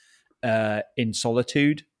this in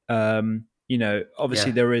solitude.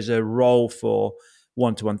 Obviously there is a role for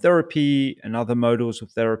one-to-one therapy and other models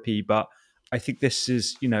of therapy, but I think this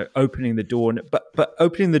is, opening the door. But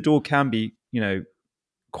opening the door can be,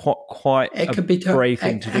 quite a brave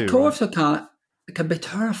thing to do. Of course, right? It can be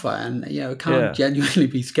terrifying. It can genuinely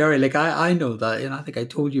be scary. Like I know that, I think I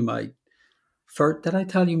told you did I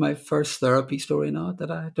tell you my first therapy story now?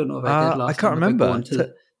 I don't know if I did last time. I can't remember.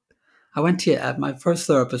 I went to my first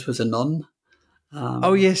therapist was a nun.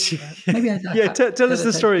 Oh yes, maybe tell us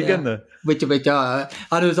the story again, though.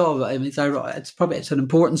 And it was all. I mean, it's an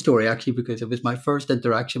important story actually, because it was my first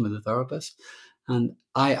interaction with a therapist, and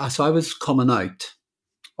I was coming out,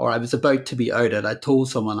 or I was about to be outed. I told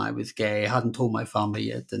someone I was gay. I hadn't told my family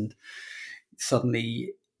yet, and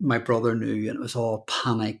suddenly my brother knew, and it was all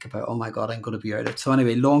panic about, oh my God, I'm going to be outed. So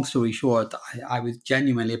anyway, long story short, I was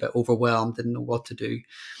genuinely a bit overwhelmed, didn't know what to do.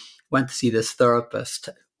 Went to see this therapist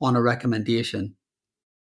on a recommendation.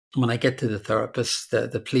 When I get to the therapist,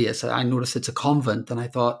 the place, I noticed it's a convent, and I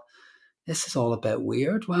thought, this is all a bit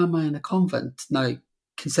weird. Why am I in a convent? Now,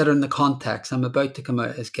 considering the context, I'm about to come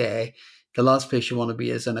out as gay. The last place you want to be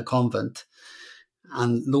is in a convent.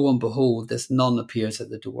 And lo and behold, this nun appears at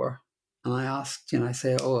the door. And I asked, I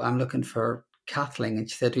say, oh, I'm looking for Kathleen. And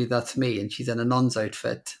she said, oh, that's me. And she's in a nun's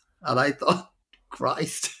outfit. And I thought,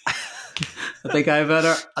 Christ. I think I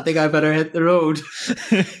better hit the road.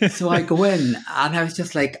 So I go in, and I was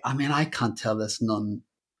just like, I mean, I can't tell this nun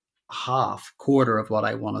half, quarter of what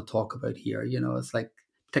I want to talk about here. You know, it's like,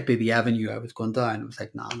 particularly the avenue I was going down, it was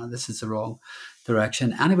like, no, this is the wrong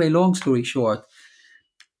direction. Anyway, long story short,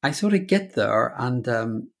 I sort of get there,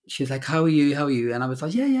 and she was like, how are you? How are you? And I was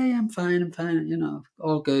like, yeah, I'm fine, you know,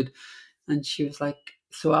 all good. And she was like,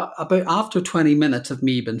 so about after 20 minutes of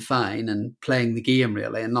me being fine and playing the game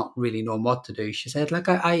really and not really knowing what to do, she said, like,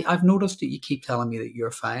 I've noticed that you keep telling me that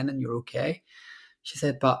you're fine and you're okay. She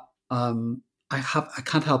said, but I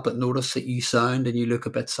can't help but notice that you sound and you look a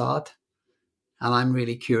bit sad. And I'm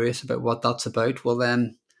really curious about what that's about. Well,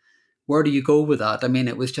 then, where do you go with that? I mean,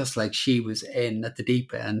 it was just like she was in at the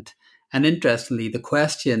deep end. And interestingly, the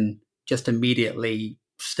question just immediately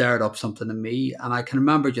stirred up something in me. And I can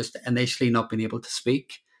remember just initially not being able to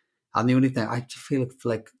speak. And the only thing, I feel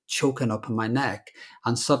like choking up in my neck.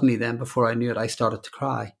 And suddenly then, before I knew it, I started to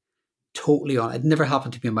cry. Totally on. It never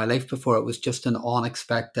happened to me in my life before. It was just an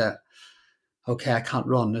unexpected, okay, I can't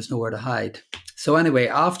run. There's nowhere to hide. So anyway,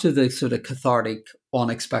 after the sort of cathartic,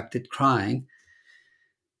 unexpected crying,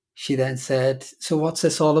 she then said, so what's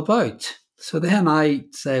this all about? So then I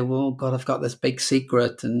say, well, God, I've got this big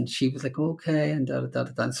secret. And she was like, okay. And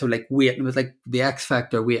And so like waiting, it was like the X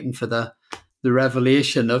Factor, waiting for the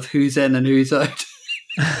revelation of who's in and who's out.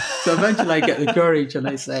 So eventually I get the courage and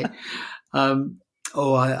I say,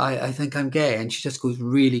 I think I'm gay. And she just goes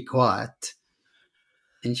really quiet.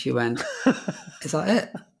 And she went, is that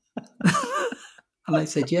it? And I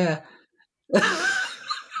said, yeah.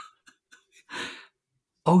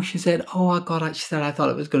 Oh, she said, oh, God, she said, I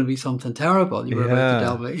thought it was going to be something terrible you were about to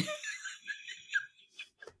tell me.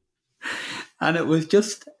 And it was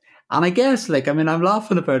just, and I guess, like, I mean, I'm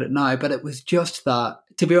laughing about it now, but it was just that,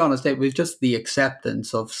 to be honest, it was just the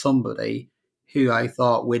acceptance of somebody who I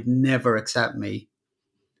thought would never accept me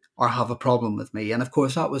or have a problem with me. And of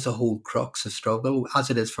course, that was a whole crux of struggle,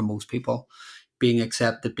 as it is for most people, being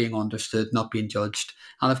accepted, being understood, not being judged.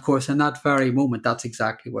 And of course, in that very moment, that's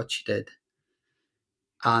exactly what she did.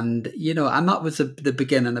 And, you know, and that was the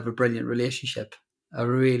beginning of a brilliant relationship, a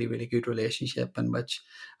really, really good relationship in which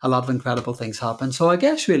a lot of incredible things happen. So I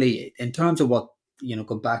guess really in terms of what, you know,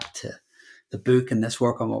 go back to the book and this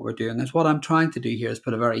work on what we're doing, is what I'm trying to do here is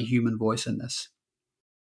put a very human voice in this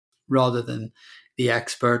rather than the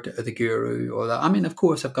expert or the guru or that. I mean, of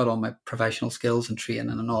course, I've got all my professional skills and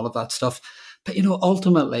training and all of that stuff. But, you know,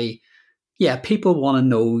 ultimately, yeah, people want to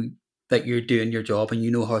know that you're doing your job and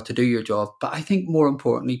you know how to do your job. But I think more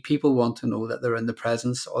importantly, people want to know that they're in the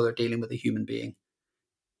presence or they're dealing with a human being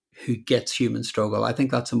who gets human struggle. I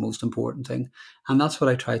think that's the most important thing. And that's what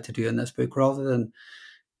I try to do in this book, rather than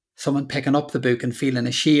someone picking up the book and feeling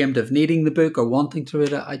ashamed of needing the book or wanting to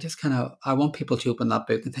read it. I want people to open that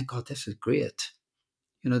book and think, God, this is great.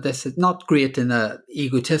 You know, this is not great in a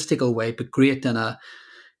egotistical way, but great in a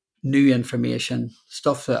new information,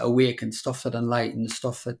 stuff that awakens, stuff that enlightens,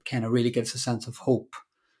 stuff that kind of really gives a sense of hope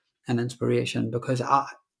and inspiration. Because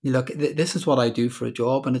this is what I do for a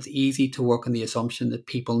job, and it's easy to work on the assumption that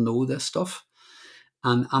people know this stuff.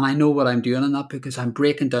 And I know what I'm doing in that, because I'm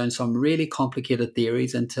breaking down some really complicated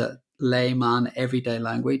theories into layman, everyday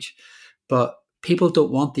language. But people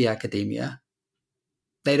don't want the academia.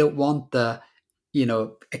 They don't want the, you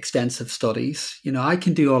know, extensive studies. You know, I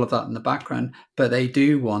can do all of that in the background, but they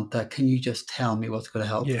do want that. Can you just tell me what's going to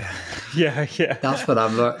help? Yeah. That's what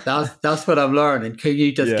I'm learning. That's what I'm learning. Can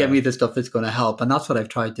you just give me the stuff that's going to help? And that's what I've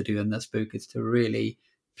tried to do in this book, is to really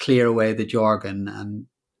clear away the jargon and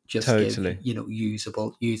just give, you know,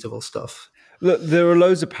 usable stuff. Look, there are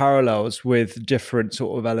loads of parallels with different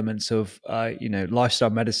sort of elements of, you know, lifestyle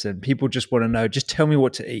medicine. People just want to know, just tell me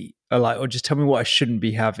what to eat, or just tell me what I shouldn't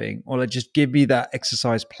be having, or like, just give me that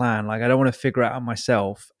exercise plan. Like, I don't want to figure it out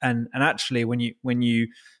myself. And actually, when you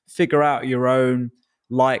figure out your own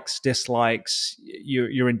likes, dislikes,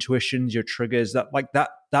 your intuitions, your triggers,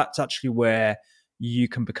 that's actually where you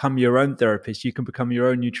can become your own therapist. You can become your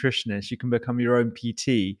own nutritionist. You can become your own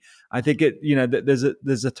PT. I think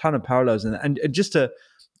there's a ton of parallels in that. And just to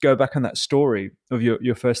go back on that story of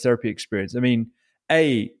your first therapy experience, I mean,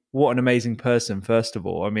 what an amazing person, first of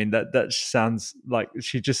all. I mean, that sounds like,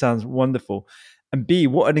 she just sounds wonderful. And B,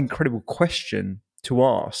 what an incredible question to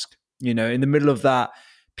ask, you know, in the middle of that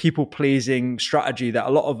people-pleasing strategy that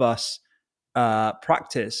a lot of us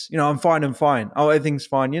practice. You know, I'm fine. Oh, everything's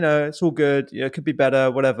fine. You know, it's all good. Yeah, it could be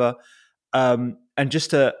better, whatever. And just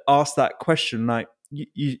to ask that question, like,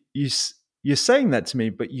 you're saying that to me,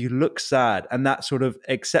 but you look sad, and that sort of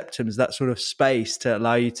acceptance, that sort of space to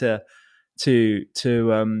allow you to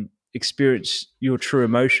experience your true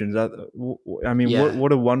emotions. I mean,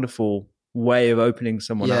 what a wonderful way of opening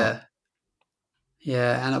someone up.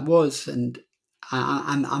 Yeah, and it was, and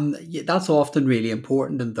And that's often really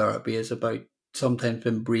important in therapy, is about sometimes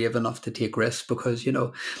being brave enough to take risks, because,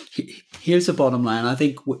 here's the bottom line. I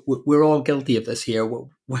think we're all guilty of this here.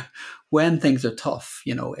 When things are tough,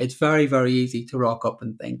 it's very, very easy to rock up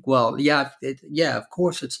and think, well, yeah, of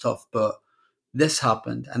course it's tough, but this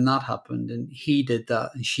happened and that happened and he did that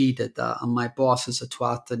and she did that and my boss is a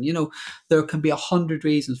twat, and there can be 100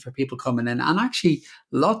 reasons for people coming in, and actually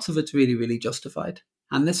lots of it's really, really justified.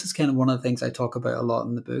 And this is kind of one of the things I talk about a lot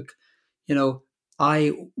in the book.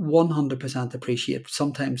 I 100% appreciate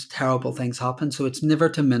sometimes terrible things happen, so it's never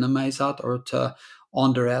to minimize that or to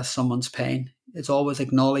underestimate someone's pain. It's always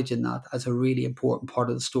acknowledging that as a really important part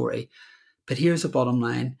of the story. But here's the bottom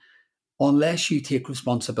line: unless you take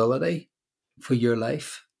responsibility for your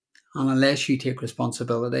life, and unless you take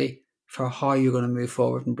responsibility for how you're going to move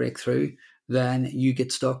forward and break through, then you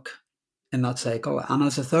get stuck in that cycle. And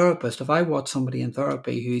as a therapist, if I watch somebody in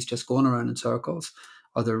therapy who's just going around in circles,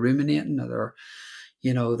 or they're ruminating, or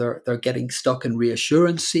they're getting stuck in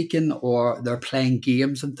reassurance seeking, or they're playing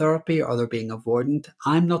games in therapy, or they're being avoidant,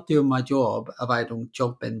 I'm not doing my job if I don't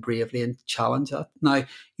jump in bravely and challenge that. Now,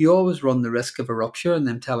 you always run the risk of a rupture and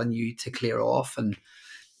them telling you to clear off and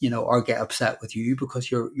or get upset with you because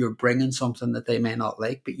you're bringing something that they may not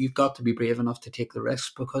like. But you've got to be brave enough to take the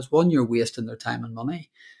risk, because one, you're wasting their time and money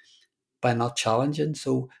by not challenging.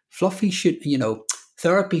 So therapy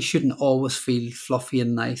shouldn't always feel fluffy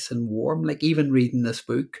and nice and warm. Like, even reading this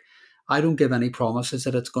book, I don't give any promises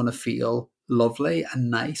that it's going to feel lovely and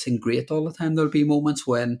nice and great all the time. There'll be moments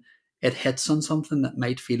when it hits on something that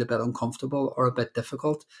might feel a bit uncomfortable or a bit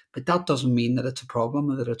difficult, but that doesn't mean that it's a problem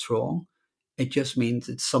or that it's wrong. It just means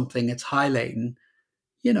it's something it's highlighting.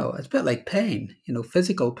 It's a bit like pain,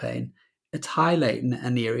 physical pain. It's highlighting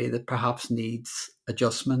an area that perhaps needs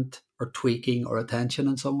adjustment or tweaking or attention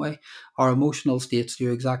in some way. Our emotional states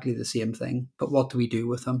do exactly the same thing. But what do we do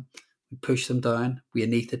with them? We push them down, we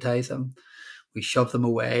anesthetize them, we shove them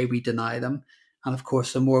away, we deny them. And of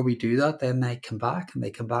course, the more we do that, then they come back and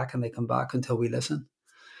they come back and they come back until we listen.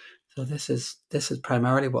 So this is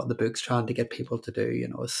primarily what the book's trying to get people to do,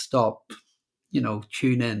 is stop,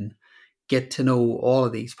 tune in, get to know all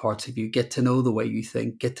of these parts of you, get to know the way you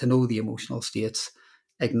think, get to know the emotional states,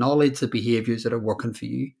 acknowledge the behaviors that are working for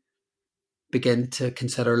you, begin to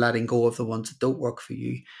consider letting go of the ones that don't work for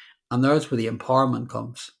you. And there's where the empowerment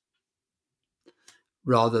comes,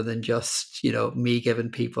 rather than just, me giving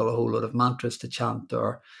people a whole lot of mantras to chant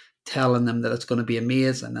or telling them that it's going to be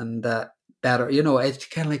amazing and better. It's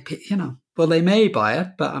kind of like, well, they may buy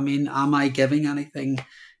it, but I mean, am I giving anything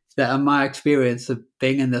that, in my experience of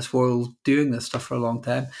being in this world, doing this stuff for a long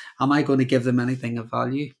time, am I going to give them anything of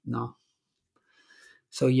value? No.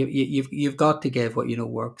 So you've got to give what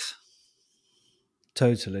works.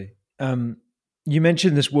 Totally. You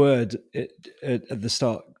mentioned this word at the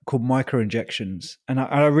start called microinjections, and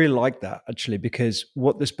I really like that, actually, because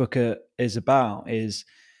what this book is about is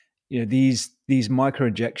these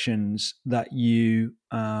microinjections that you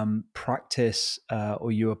practice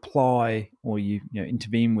or you apply or you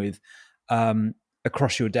intervene with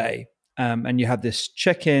across your day, and you have this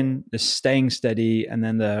check-in, this staying steady, and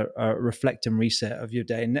then the reflect and reset of your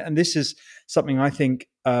day. And this is something I think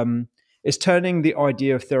is turning the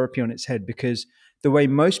idea of therapy on its head, because the way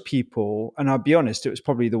most people, and I'll be honest, it was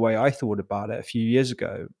probably the way I thought about it a few years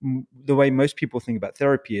ago, the way most people think about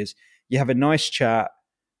therapy is you have a nice chat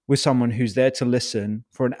with someone who's there to listen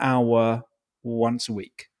for an hour once a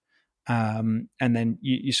week. And then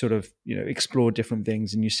you sort of explore different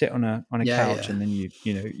things, and you sit on a couch, and then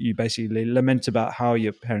you basically lament about how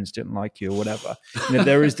your parents didn't like you or whatever.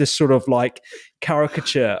 There is this sort of like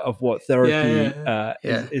caricature of what therapy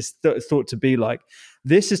is thought to be like.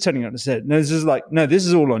 This is turning out and said, no, this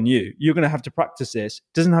is all on you. You're going to have to practice this.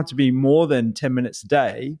 It doesn't have to be more than 10 minutes a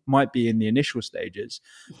day, might be in the initial stages,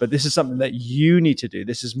 but this is something that you need to do.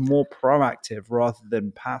 This is more proactive rather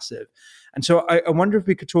than passive. And so I wonder if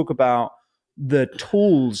we could talk about the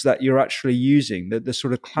tools that you're actually using, the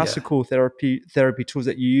sort of classical therapy tools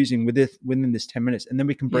that you're using within this 10 minutes, and then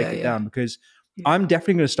we can break it down, because I'm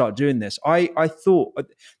definitely going to start doing this. I thought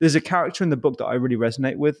there's a character in the book that I really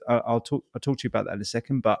resonate with. I'll talk to you about that in a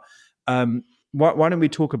second, but why don't we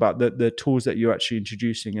talk about the tools that you're actually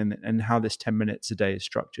introducing and how this 10 minutes a day is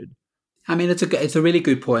structured? I mean, it's a really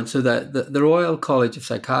good point. So the Royal College of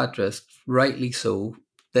Psychiatrists, rightly so,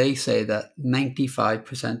 they say that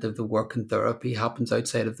 95% of the work in therapy happens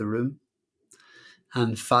outside of the room,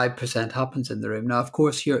 and 5% happens in the room. Now, of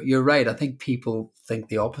course, you're right. I think people think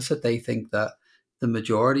the opposite. They think that the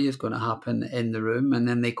majority is going to happen in the room, and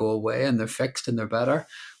then they go away and they're fixed and they're better.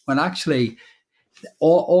 When actually,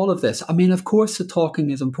 all of this. I mean, of course, the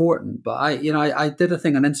talking is important, but I did a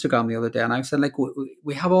thing on Instagram the other day, and I said, like,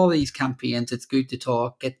 we have all these campaigns. It's good to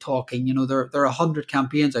talk, get talking. There are 100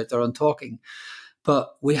 campaigns out there on talking,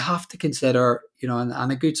 but we have to consider,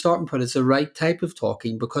 and a good starting point is the right type of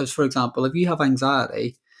talking. Because, for example, if you have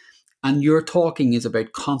anxiety and your talking is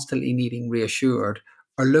about constantly needing reassured,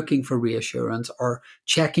 or looking for reassurance, or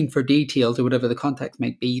checking for details, or whatever the context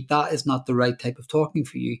might be, that is not the right type of talking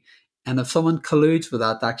for you. And if someone colludes with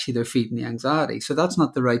that, actually they're feeding the anxiety. So that's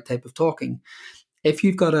not the right type of talking. If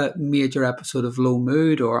you've got a major episode of low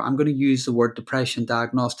mood, or I'm going to use the word depression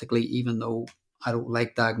diagnostically, even though I don't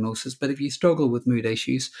like diagnosis, but if you struggle with mood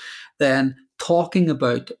issues, then talking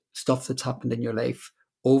about stuff that's happened in your life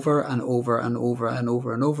over and over and over and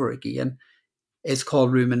over and over again is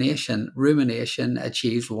called rumination. Rumination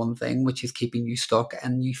achieves one thing, which is keeping you stuck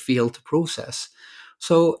and you fail to process.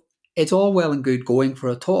 So it's all well and good going for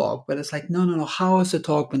a talk, but it's like, no. How has the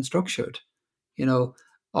talk been structured?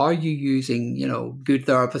 Are you using, good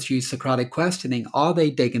therapists use Socratic questioning? Are they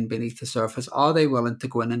digging beneath the surface? Are they willing to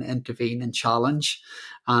go in and intervene and challenge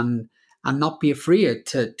and not be afraid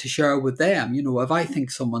to share with them? If I think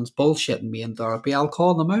someone's bullshitting me in therapy, I'll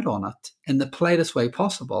call them out on it in the politest way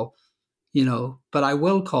possible. But I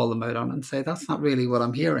will call them out on it and say, that's not really what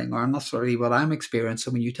I'm hearing, or that's not really what I'm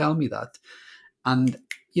experiencing when you tell me that. And,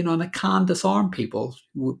 and it can disarm people,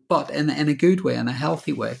 but in a good way, in a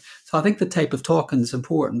healthy way. So I think the type of talking is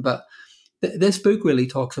important, but this book really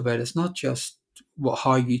talks about, it's not just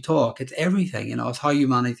how you talk, it's everything, it's how you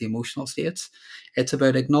manage the emotional states. It's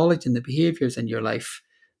about acknowledging the behaviors in your life,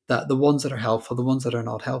 that the ones that are helpful, the ones that are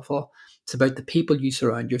not helpful. It's about the people you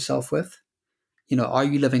surround yourself with. Are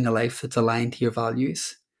you living a life that's aligned to your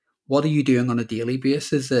values? What are you doing on a daily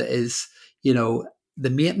basis? Is the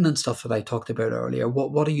maintenance stuff that I talked about earlier.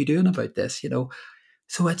 What are you doing about this?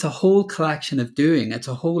 So it's a whole collection of doing. It's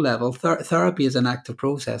a whole level. Therapy is an active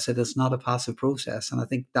process. It is not a passive process. And I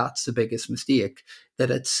think that's the biggest mistake, that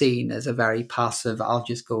it's seen as a very passive, I'll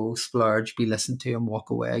just go splurge, be listened to and walk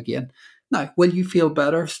away again. Now, will you feel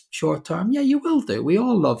better short term? Yeah, you will do. We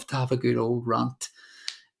all love to have a good old rant.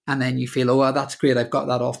 And then you feel, oh, well, that's great, I've got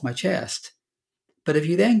that off my chest. But if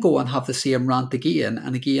you then go and have the same rant again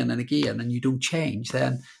and again and again, and you don't change,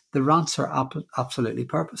 then the rants are absolutely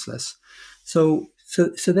purposeless. So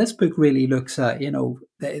this book really looks at,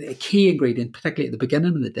 the key ingredient, particularly at the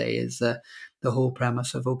beginning of the day, is the whole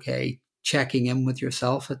premise of, checking in with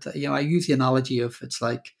yourself. I use the analogy of, it's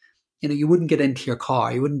like, you wouldn't get into your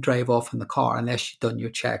car, you wouldn't drive off in the car unless you've done your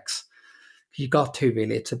checks. You got to,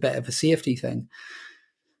 really. It's a bit of a safety thing.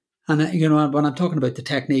 And, when I'm talking about the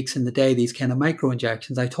techniques in the day, these kind of micro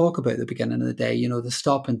injections, I talk about the beginning of the day, the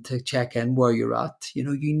stopping to check in where you're at. You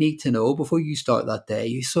need to know before you start that day,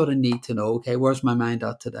 you sort of need to know, where's my mind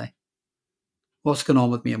at today? What's going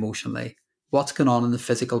on with me emotionally? What's going on in the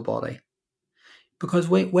physical body? Because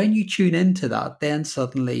when you tune into that, then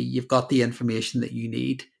suddenly you've got the information that you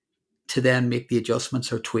need to then make the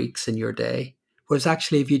adjustments or tweaks in your day. Whereas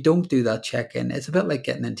actually, if you don't do that check-in, it's a bit like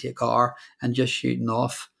getting into a car and just shooting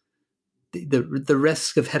off. The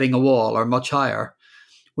risk of hitting a wall are much higher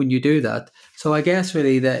when you do that. So I guess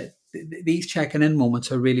really that these checking in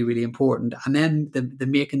moments are really, really important. And then the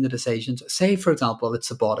making the decisions. Say, for example, it's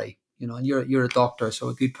the body, and you're a doctor, so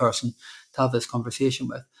a good person to have this conversation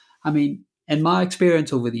with. I mean, in my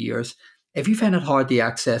experience over the years, if you find it hard to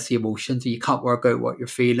access the emotions, or you can't work out what you're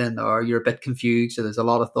feeling, or you're a bit confused, or there's a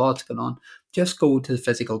lot of thoughts going on, just go to the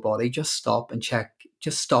physical body, just stop and check,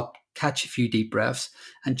 catch a few deep breaths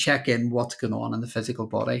and check in what's going on in the physical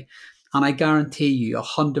body. And I guarantee you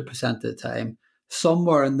 100% of the time,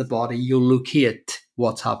 somewhere in the body, you'll locate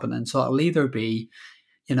what's happening. So it'll either be,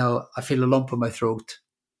 I feel a lump in my throat.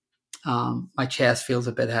 My chest feels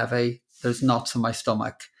a bit heavy. There's knots in my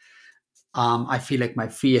stomach. I feel like my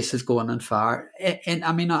face is going on fire. And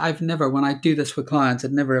I mean, when I do this with clients,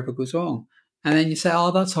 it never ever goes wrong. And then you say,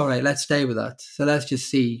 oh, that's all right. Let's stay with that. So let's just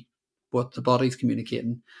see what the body's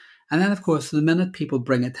communicating. And then, of course, the minute people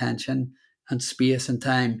bring attention and space and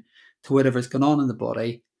time to whatever's going on in the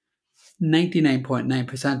body,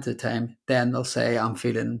 99.9% of the time, then they'll say, I'm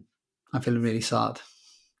feeling really sad,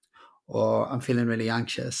 or I'm feeling really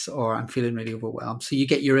anxious, or I'm feeling really overwhelmed. So you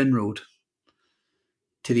get your inroad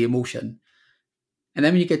to the emotion. And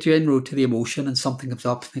then when you get your inroad to the emotion and something comes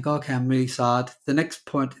up, you think, okay, I'm really sad. The next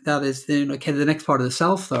point, that is, the next part of the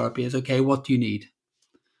self-therapy is, what do you need?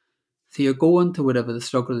 So you're going to whatever the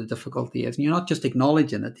struggle or the difficulty is, and you're not just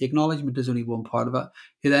acknowledging it. The acknowledgement is only one part of it.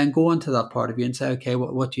 You then go into that part of you and say, okay,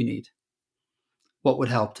 what do you need? What would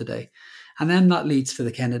help today? And then that leads to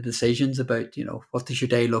the kind of decisions about, what does your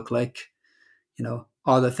day look like?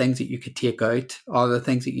 Are there things that you could take out? Are there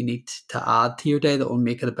things that you need to add to your day that will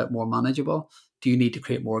make it a bit more manageable? Do you need to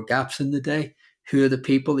create more gaps in the day? Who are the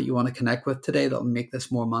people that you want to connect with today that will make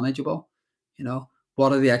this more manageable?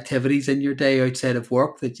 What are the activities in your day outside of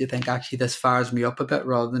work that you think actually this fires me up a bit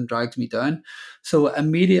rather than drags me down? So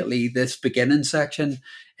immediately this beginning section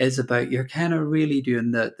is about you're kind of really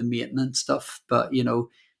doing the maintenance stuff, but you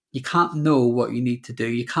can't know what you need to do.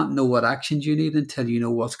 You can't know what actions you need until you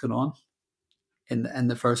know what's going on in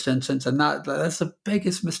the first instance. And that's the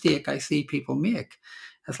biggest mistake I see people make.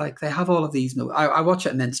 It's like they have all of these notes. I watch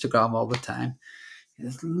it on Instagram all the time.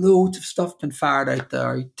 There's loads of stuff been fired out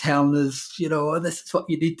there telling us, oh, this is what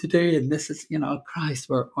you need to do, and this is, Christ,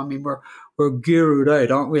 we're gurued out,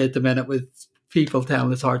 aren't we, at the minute with people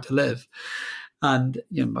telling us how to live. And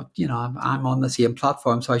I'm on the same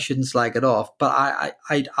platform, so I shouldn't slag it off. But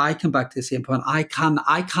I come back to the same point. I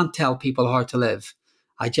can't tell people how to live.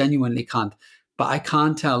 I genuinely can't. But I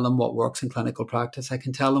can tell them what works in clinical practice. I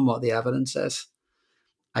can tell them what the evidence is.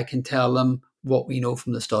 I can tell them what we know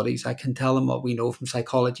from the studies. I can tell them what we know from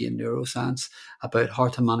psychology and neuroscience about how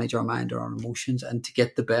to manage our mind or our emotions and to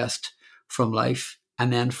get the best from life.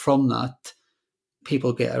 And then from that,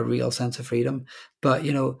 people get a real sense of freedom. But,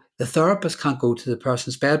 the therapist can't go to the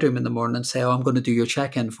person's bedroom in the morning and say, oh, I'm going to do your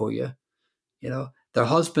check-in for you. Their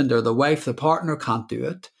husband or their wife, their partner can't do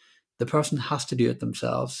it. The person has to do it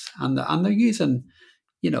themselves. And they're using,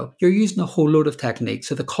 you're using a whole load of techniques.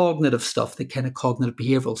 So the cognitive stuff, the kind of cognitive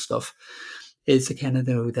behavioral stuff is the kind of,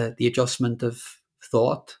 the adjustment of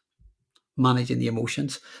thought, managing the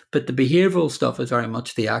emotions. But the behavioral stuff is very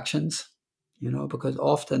much the actions, because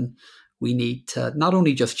often we need to not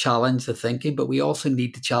only just challenge the thinking, but we also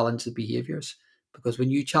need to challenge the behaviors. Because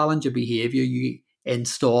when you challenge a behavior, you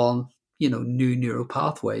install, new neural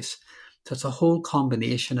pathways. So it's a whole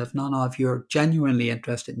combination of if you're genuinely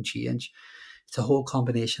interested in change, it's a whole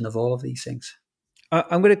combination of all of these things.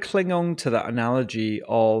 I'm going to cling on to that analogy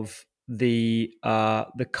of the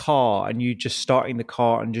car and you just starting the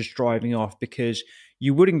car and just driving off, because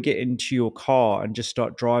you wouldn't get into your car and just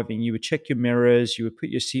start driving. You would check your mirrors, you would put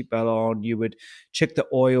your seatbelt on, you would check the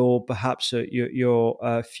oil, perhaps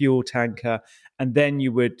your fuel tanker, and then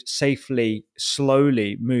you would safely,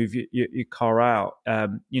 slowly move your car out.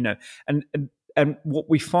 And what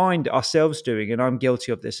we find ourselves doing, and I'm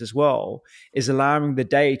guilty of this as well, is allowing the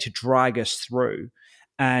day to drag us through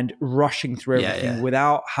and rushing through everything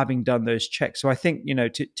without having done those checks. So I think,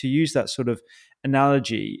 to use that sort of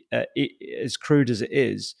analogy, as crude as it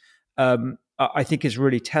is, I think is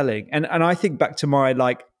really telling. And I think back to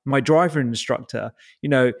my driver instructor,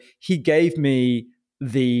 he gave me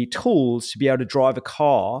the tools to be able to drive a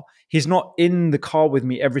car. He's not in the car with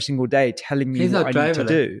me every single day telling me what I need to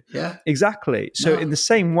do. Yeah, exactly. So in the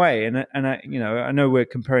same way, and I know we're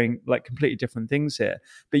comparing like completely different things here,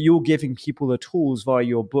 but you're giving people the tools via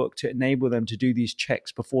your book to enable them to do these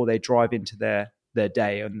checks before they drive into their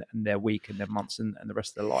day and their week and their months and the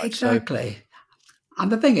rest of their life. Exactly. And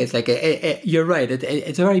the thing is, you're right,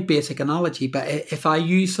 it's a very basic analogy, but if I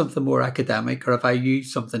use something more academic, or if I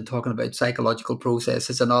use something talking about psychological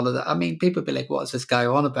processes and all of that, people be like, what is this guy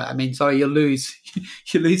on about? Sorry, you lose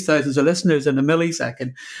thousands of listeners in a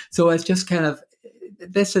millisecond. So it's just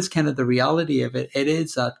this is kind of the reality of it. It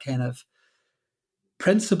is that kind of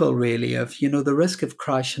principle really of, the risk of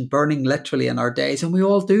crash and burning literally in our days. And we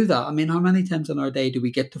all do that. How many times in our day do we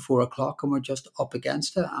get to 4 o'clock and we're just up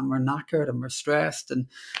against it and we're knackered and we're stressed and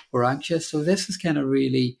we're anxious? So this is kind of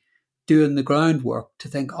really doing the groundwork to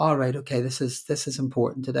think, all right, okay, this is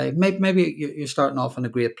important today. Maybe you're starting off on a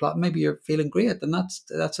great plot. Maybe you're feeling great, and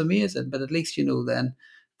that's amazing. But at least then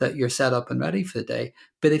that you're set up and ready for the day.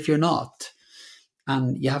 But if you're not,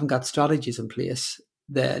 and you haven't got strategies in place,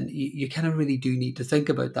 then you kind of really do need to think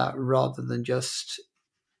about that rather than just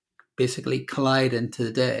basically collide into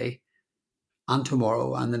the day and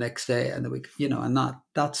tomorrow and the next day and the week, and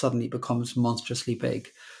that suddenly becomes monstrously big.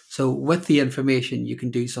 So with the information, you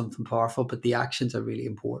can do something powerful, but the actions are really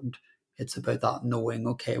important. It's about that knowing,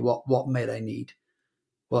 okay, what might I need?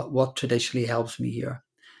 What traditionally helps me here?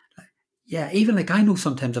 Yeah, even I know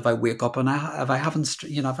sometimes if I wake up and if I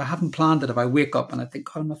haven't planned it, if I wake up and I think,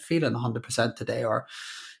 God, I'm not feeling 100% today, or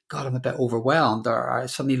God, I'm a bit overwhelmed, or I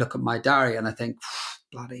suddenly look at my diary and I think,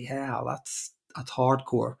 bloody hell, that's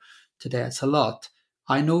hardcore today. It's a lot.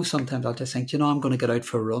 I know sometimes I'll just think, I'm going to get out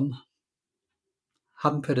for a run.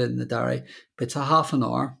 Haven't put it in the diary, but it's a half an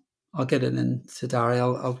hour. I'll get it into the diary.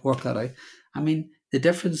 I'll work that out. The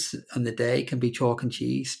difference in the day can be chalk and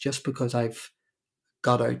cheese just because I've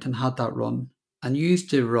got out and had that run and used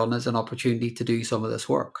the run as an opportunity to do some of this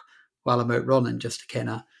work while I'm out running, just to kind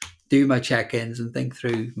of do my check-ins and think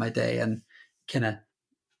through my day and kind of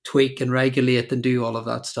tweak and regulate and do all of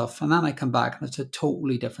that stuff. And then I come back and it's a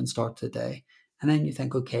totally different start to the day. And then you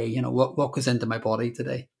think, okay, what goes into my body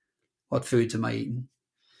today? What foods am I eating?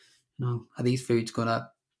 Are these foods going to,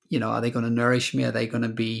 are they going to nourish me? Are they going to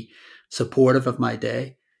be supportive of my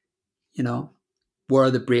day? Where are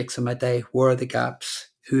the breaks in my day? Where are the gaps?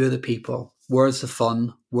 Who are the people? Where's the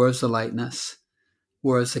fun? Where's the lightness?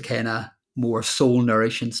 Where's the kind of more soul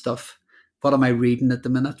nourishing stuff? What am I reading at the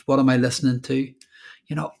minute? What am I listening to?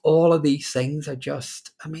 All of these things are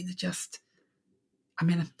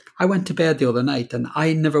I went to bed the other night and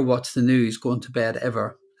I never watch the news going to bed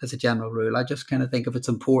ever as a general rule. I just kind of think if it's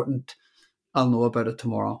important, I'll know about it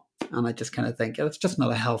tomorrow. And I just kind of think it's just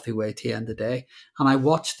not a healthy way to end the day. And I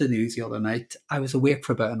watched the news the other night. I was awake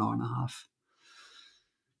for about an hour and a half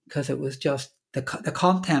because it was just, the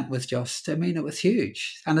content was just, it was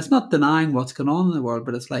huge. And it's not denying what's going on in the world,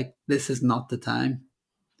 but it's like, this is not the time.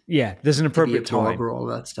 Yeah, there's an appropriate time. Or all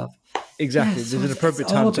that stuff. Exactly. There's an appropriate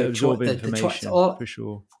time to absorb information, for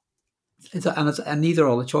sure. And these are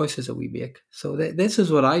all the choices that we make. So this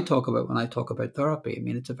is what I talk about when I talk about therapy.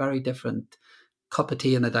 It's a very different cup of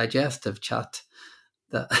tea and a digestive chat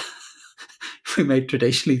that we might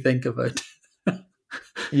traditionally think about.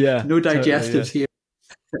 Yeah. No digestives totally,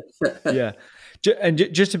 yeah. Yeah. And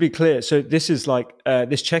just to be clear, so this is like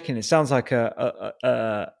this check-in. It sounds like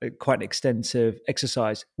a quite an extensive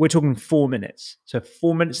exercise. We're talking 4 minutes. So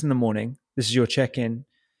 4 minutes in the morning. This is your check-in.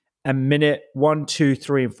 And minute 1, 2,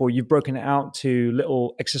 3, and 4, you've broken it out to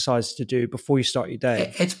little exercises to do before you start your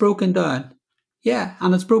day. It's broken down. Yeah,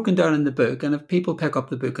 and it's broken down in the book. And if people pick up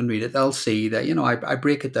the book and read it, they'll see that, I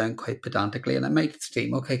break it down quite pedantically. And it might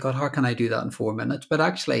seem, okay, God, how can I do that in 4 minutes? But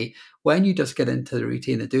actually, when you just get into the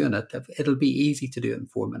routine of doing it, it'll be easy to do it in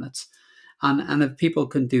 4 minutes. And if people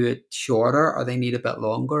can do it shorter or they need a bit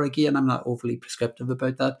longer, again, I'm not overly prescriptive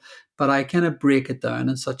about that. But I kind of break it down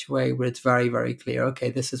in such a way where it's very, very clear, okay,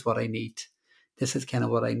 this is what I need. This is kind of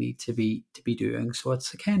what I need to be doing. So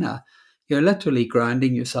it's a kind of, you're literally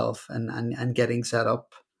grounding yourself and getting set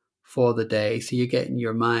up for the day. So you're getting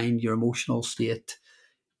your mind, your emotional state,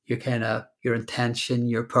 your intention,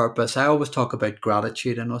 your purpose. I always talk about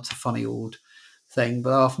gratitude. I know it's a funny old thing,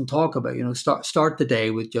 but I often talk about, start the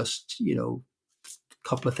day with just, a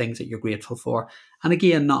couple of things that you're grateful for. And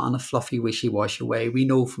again, not in a fluffy, wishy-washy way. We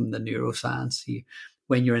know from the neuroscience,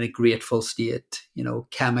 when you're in a grateful state,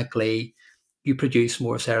 chemically, you produce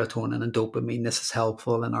more serotonin and dopamine. This is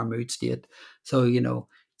helpful in our mood state. So,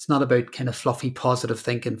 it's not about kind of fluffy, positive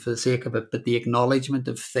thinking for the sake of it, but the acknowledgement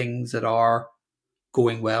of things that are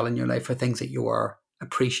going well in your life or things that you are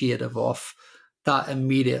appreciative of. That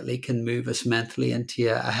immediately can move us mentally into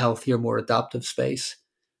a healthier, more adaptive space.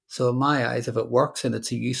 So in my eyes, if it works and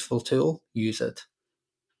it's a useful tool, use it.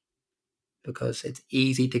 Because it's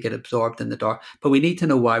easy to get absorbed in the dark. But we need to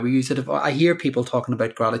know why we use it. I hear people talking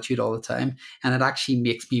about gratitude all the time, and it actually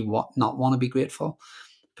makes me not want to be grateful.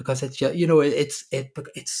 Because it's just,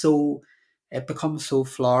 it becomes so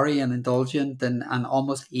flowery and indulgent and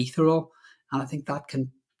almost ethereal. And I think that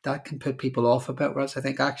can put people off a bit. Whereas I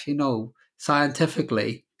think actually, no,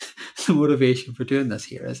 scientifically, the motivation for doing this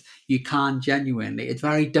here is you can genuinely, it's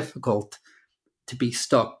very difficult to be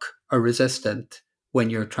stuck or resistant when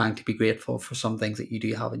you're trying to be grateful for some things that you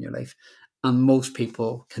do have in your life. And most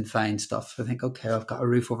people can find stuff. I think, okay, I've got a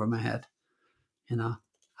roof over my head.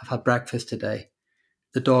 I've had breakfast today.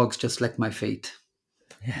 The dogs just licked my feet.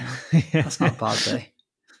 Yeah. That's not a bad day.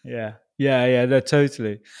 Yeah. No,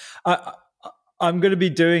 totally. I'm going to be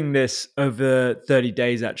doing this over 30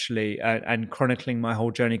 days actually, and chronicling my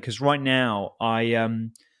whole journey. Because right now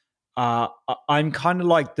I'm kind of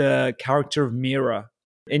like the character of Mira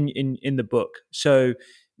in the book. So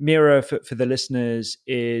Mira, for the listeners,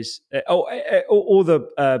 is all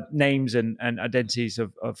the names and identities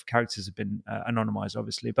of characters have been anonymized,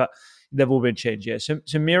 obviously, but they've all been changed. Yeah.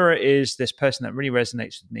 So Mira is this person that really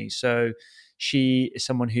resonates with me. So she is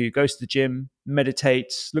someone who goes to the gym,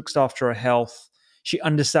 meditates, looks after her health. She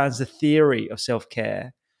understands the theory of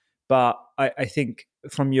self-care, but I think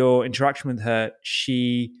from your interaction with her,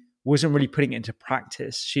 she wasn't really putting it into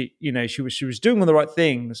practice. She was doing all the right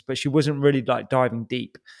things, but she wasn't really like diving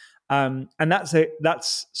deep. And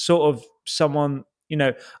that's sort of someone,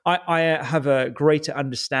 I have a greater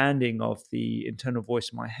understanding of the internal voice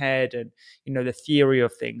in my head and, the theory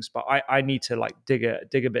of things, but I need to like dig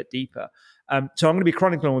a bit deeper. So I'm going to be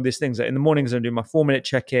chronicling all these things. In the mornings, I'm doing my 4-minute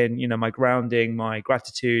check-in, my grounding, my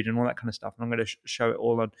gratitude, and all that kind of stuff. And I'm going to show it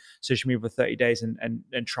all on social media for 30 days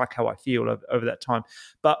and track how I feel over that time.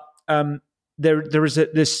 But there is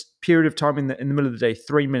this period of time in the middle of the day,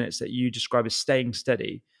 3 minutes that you describe as staying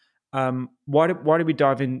steady. Why do we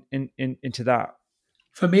dive into that?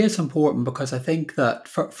 For me, it's important because I think that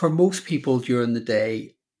for most people during the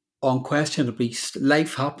day, unquestionably,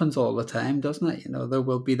 life happens all the time, doesn't it? You know, there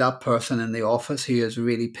will be that person in the office who has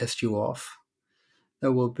really pissed you off.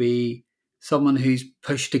 There will be someone who's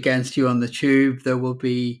pushed against you on the tube. There will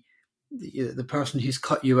be the person who's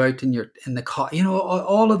cut you out in the car. You know,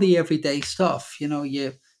 all of the everyday stuff. You know,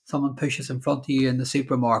 someone pushes in front of you in the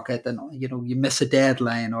supermarket, and you know you miss a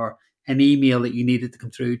deadline, or an email that you needed to come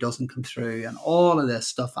through doesn't come through, and all of this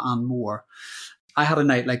stuff and more. I had a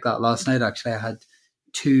night like that last night. Actually, I had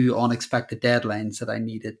 2 unexpected deadlines that I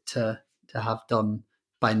needed to have done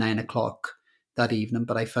by 9 o'clock that evening,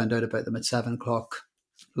 but I found out about them at 7 o'clock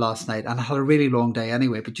last night, and I had a really long day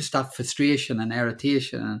anyway. But just that frustration and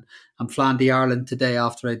irritation, and I'm flying to Ireland today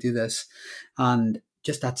after I do this, and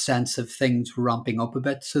just that sense of things ramping up a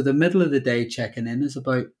bit. So the middle of the day checking in is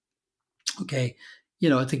about, okay, you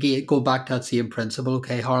know, to go back to that same principle.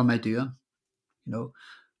 Okay, how am I doing? You know,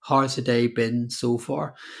 how's the day been so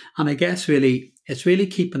far? And I guess really, it's really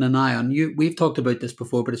keeping an eye on you. We've talked about this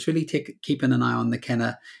before, but it's really keeping an eye on the kind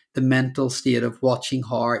of the mental state of watching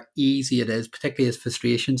how easy it is, particularly as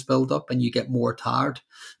frustrations build up and you get more tired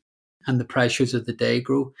and the pressures of the day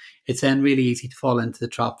grow. It's then really easy to fall into the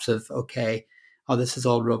traps of, okay, oh, this is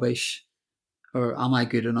all rubbish, or am I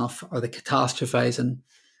good enough, or the catastrophizing,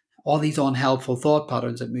 all these unhelpful thought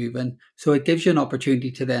patterns that move in. So it gives you an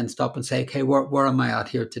opportunity to then stop and say, okay, where am I at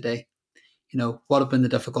here today? You know, what have been the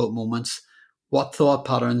difficult moments? What thought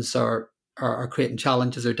patterns are creating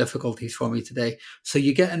challenges or difficulties for me today? So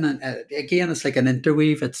you get in, again, it's like an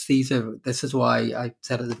interweave. This is why I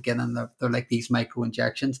said at the beginning, they're like these micro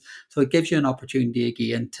injections. So it gives you an opportunity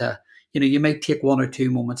again to, you know, you might take 1 or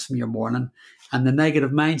 2 moments from your morning, and the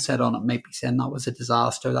negative mindset on it might be saying that was a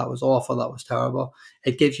disaster, that was awful, that was terrible.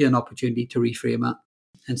 It gives you an opportunity to reframe it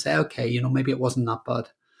and say, okay, you know, maybe it wasn't that bad.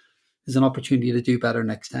 There's an opportunity to do better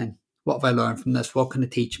next time. What have I learned from this? What can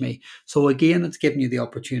it teach me? So again, it's giving you the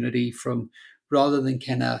opportunity from, rather than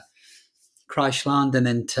kind of crash landing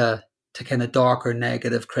into kind of darker,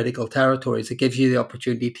 negative, critical territories, it gives you the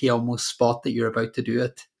opportunity to almost spot that you're about to do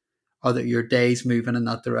it, or that your day's moving in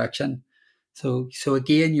that direction. So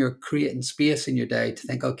again, you're creating space in your day to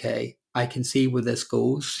think, okay, I can see where this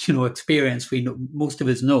goes. You know, experience, we know, most of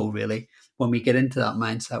us know really when we get into that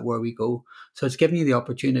mindset where we go. So it's giving you the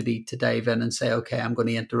opportunity to dive in and say, okay, I'm going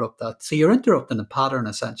to interrupt that. So you're interrupting a pattern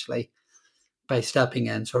essentially by stepping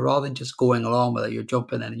in. So rather than just going along with it, you're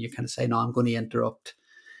jumping in and you kind of say, no, I'm going to interrupt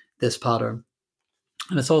this pattern.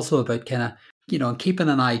 And it's also about kind of, you know, keeping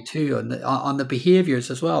an eye too on the behaviors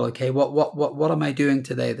as well. Okay, what am I doing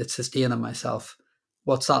today that's sustaining myself?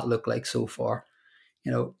 What's that look like so far?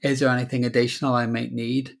 You know, is there anything additional I might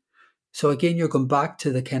need? So again, you're going back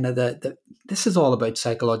to the kind of this is all about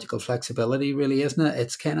psychological flexibility, really, isn't it?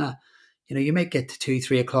 It's kind of, you know, you might get to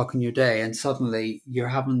 2-3 o'clock in your day and suddenly you're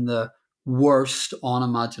having the worst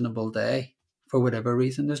unimaginable day for whatever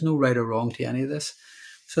reason. There's no right or wrong to any of this.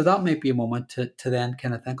 So that might be a moment to then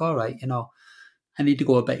kind of think, all right, you know, I need to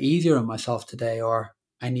go a bit easier on myself today, or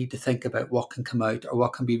I need to think about what can come out or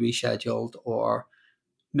what can be rescheduled, or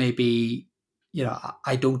maybe, you know,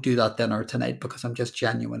 I don't do that dinner tonight because I'm just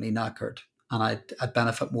genuinely knackered and I'd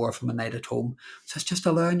benefit more from a night at home. So it's just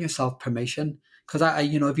allowing yourself permission. Because I,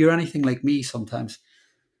 you know, if you're anything like me, sometimes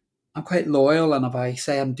I'm quite loyal, and if I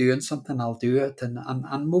say I'm doing something, I'll do it.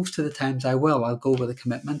 And most of the times I'll go with a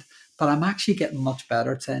commitment. But I'm actually getting much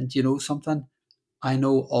better at saying, do you know something? I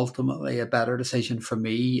know ultimately a better decision for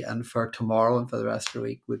me and for tomorrow and for the rest of the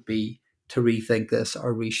week would be to rethink this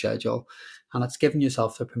or reschedule. And it's giving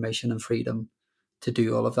yourself the permission and freedom to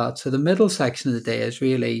do all of that. So the middle section of the day is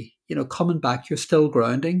really, you know, coming back. You're still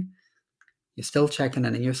grounding. You're still checking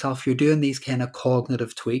in on yourself. You're doing these kind of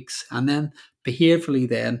cognitive tweaks. And then behaviorally,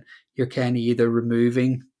 then you're kind of either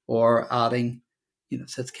removing or adding, you know,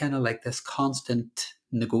 so it's kind of like this constant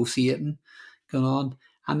negotiating going on.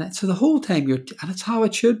 And so the whole time and it's how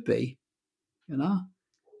it should be, you know.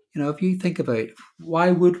 You know, if you think about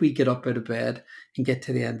why would we get up out of bed and get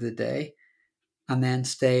to the end of the day and then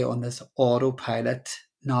stay on this autopilot?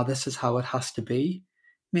 No, this is how it has to be.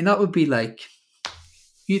 I mean, that would be like,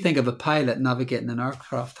 you think of a pilot navigating an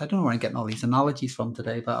aircraft. I don't know where I'm getting all these analogies from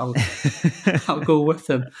today, but I'll go with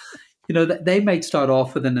them. You know, they might start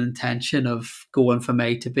off with an intention of going from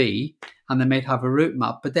A to B, and they might have a route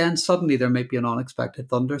map, but then suddenly there might be an unexpected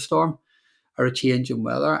thunderstorm or a change in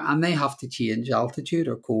weather, and they have to change altitude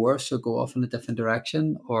or course or go off in a different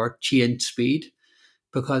direction or change speed,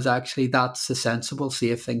 because actually that's the sensible,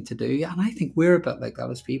 safe thing to do. And I think we're a bit like that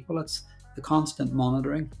as people. It's the constant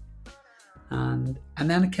monitoring. And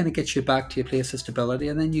then it kind of gets you back to a place of stability,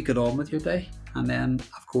 and then you get on with your day. And then,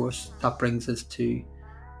 of course, that brings us to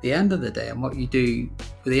the end of the day and what you do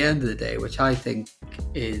for the end of the day, which I think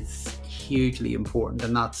is hugely important.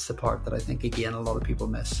 And that's the part that I think, again, a lot of people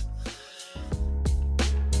miss.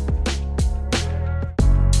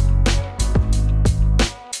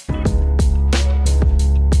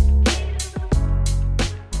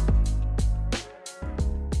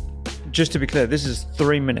 Just to be clear, this is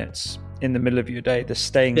 3 minutes in the middle of your day, the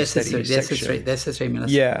staying steady section. This is 3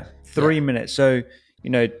 minutes. Yeah, 3 minutes. So,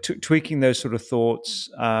 tweaking those sort of thoughts,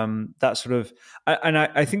 that sort of, and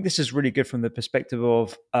I think this is really good from the perspective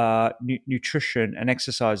of nutrition and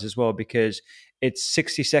exercise as well, because it's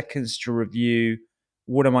 60 seconds to review,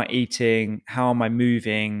 what am I eating? How am I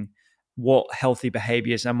moving? What healthy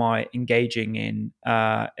behaviors am I engaging in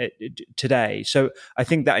today? So I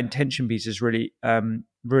think that intention piece is really,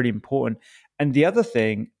 really important. And the other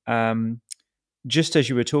thing, just as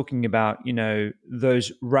you were talking about,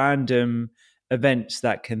 those random events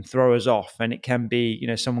that can throw us off, and it can be,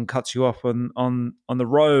 someone cuts you off on the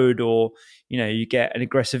road, or, you get an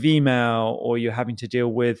aggressive email, or you're having to deal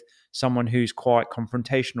with someone who's quite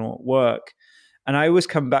confrontational at work. And I always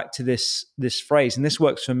come back to this phrase, and this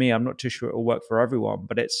works for me. I'm not too sure it will work for everyone,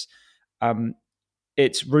 but it's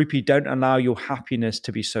Rupi, don't allow your happiness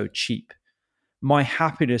to be so cheap. My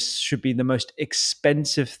happiness should be the most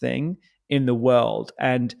expensive thing in the world,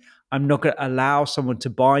 and I'm not going to allow someone to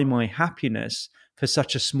buy my happiness for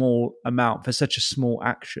such a small amount, for such a small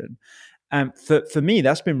action. And for me,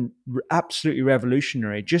 that's been absolutely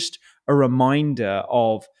revolutionary. Just a reminder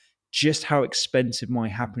of just how expensive my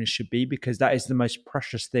happiness should be, because that is the most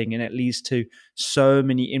precious thing, and it leads to so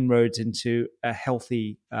many inroads into a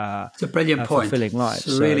healthy, it's a brilliant point. Fulfilling life.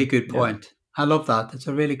 It's a really good point. Yeah. I love that. It's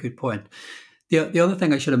a really good point. The other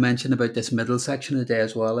thing I should have mentioned about this middle section of the day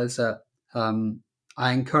as well is that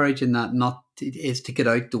I encourage in that is to get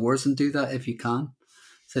outdoors and do that if you can.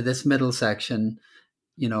 So this middle section,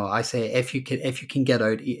 I say if you can get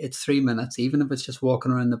out, it's 3 minutes, even if it's just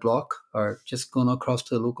walking around the block or just going across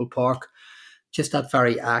to the local park, just that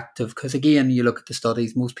very active. Because again, you look at the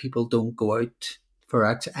studies, most people don't go out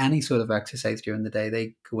for any sort of exercise during the day.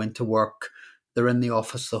 They go into work, they're in the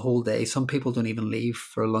office the whole day. Some people don't even leave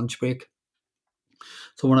for a lunch break.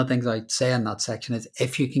 So one of the things I'd say in that section is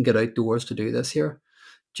if you can get outdoors to do this here,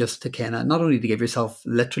 just to kind of, not only to give yourself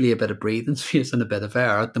literally a bit of breathing space and a bit of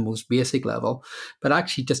air at the most basic level, but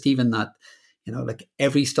actually just even that, like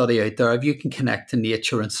every study out there, if you can connect to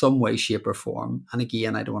nature in some way, shape or form. And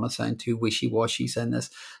again, I don't want to sound too wishy-washy saying this,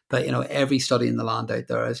 but every study in the land out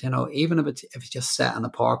there is, even if it's just sat in a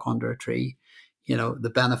park under a tree,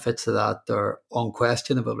 the benefits of that are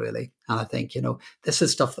unquestionable, really. And I think, this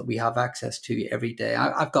is stuff that we have access to every day.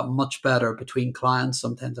 I've got much better between clients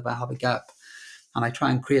sometimes if I have a gap. And I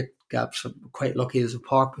try and create gaps. I'm quite lucky there's a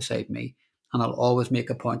park beside me, and I'll always make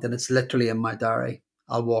a point, and it's literally in my diary.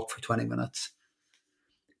 I'll walk for 20 minutes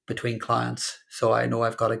between clients. So I know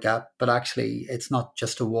I've got a gap, but actually it's not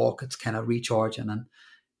just a walk. It's kind of recharging and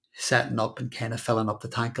setting up and kind of filling up the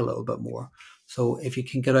tank a little bit more. So if you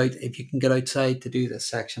can get outside to do this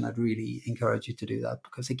section, I'd really encourage you to do that,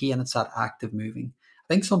 because again, it's that active moving.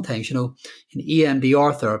 I think sometimes, in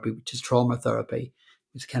EMDR therapy, which is trauma therapy,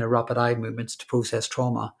 which is kind of rapid eye movements to process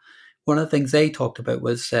trauma. One of the things they talked about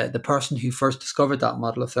was the person who first discovered that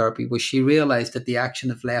model of therapy was she realized that the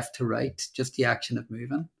action of left to right, just the action of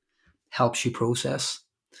moving, helps you process.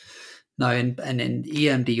 Now, in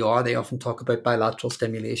EMDR, they often talk about bilateral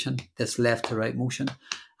stimulation, this left to right motion.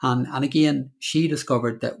 And again, she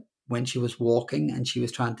discovered that when she was walking and she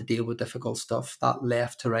was trying to deal with difficult stuff, that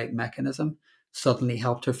left to right mechanism suddenly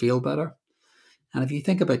helped her feel better. And if you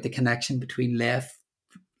think about the connection between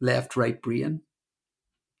left-right brain,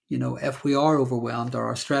 if we are overwhelmed or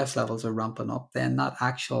our stress levels are ramping up, then that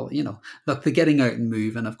actual, look, the getting out and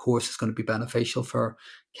moving, of course, is going to be beneficial for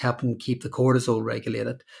helping keep the cortisol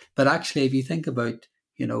regulated. But actually, if you think about,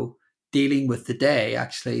 dealing with the day,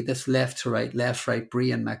 actually, this left-right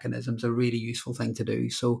brain mechanism is a really useful thing to do.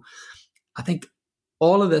 So I think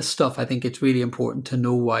all of this stuff, I think it's really important to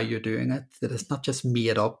know why you're doing it, that it's not just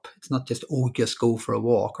made up. It's not just, just go for a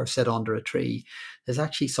walk or sit under a tree. There's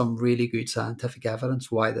actually some really good scientific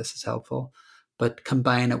evidence why this is helpful, but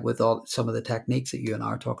combine it with some of the techniques that you and I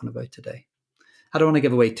are talking about today. I don't want to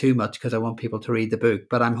give away too much because I want people to read the book,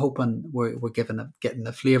 but I'm hoping we're getting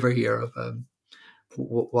a flavour here of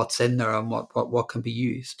what's in there and what can be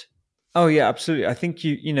used. Oh yeah, absolutely. I think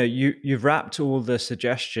you've wrapped all the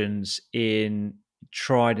suggestions in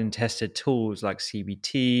tried and tested tools like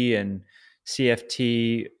CBT and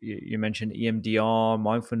CFT, you mentioned EMDR,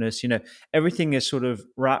 mindfulness, everything is sort of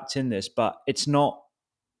wrapped in this, but it's not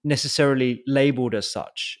necessarily labeled as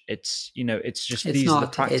such. It's just It's these are the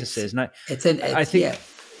not. practices. And I It's think, yeah.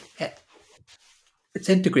 It's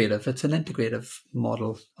integrative. It's an integrative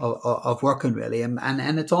model of working, really, and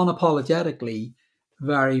it's unapologetically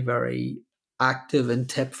very, very active and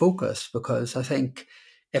tip focused. Because I think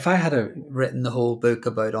if I had written the whole book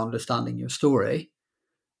about understanding your story,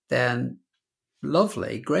 then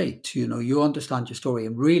lovely, great. You understand your story,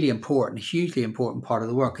 and really important, hugely important part of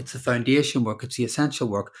the work. It's the foundation work. It's the essential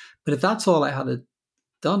work. But if that's all I had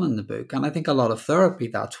done in the book, and I think a lot of therapy,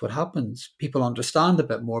 that's what happens. People understand a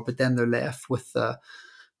bit more, but then they're left with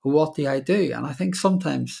what do I do? And I think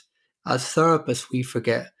sometimes as therapists, we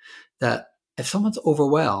forget that if someone's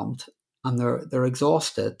overwhelmed and they're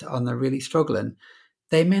exhausted and they're really struggling,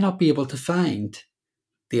 they may not be able to find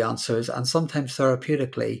the answers. And sometimes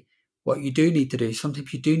therapeutically, what you do need to do,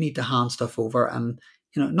 sometimes you do need to hand stuff over and,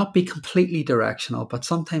 not be completely directional, but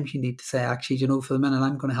sometimes you need to say, actually, for the minute,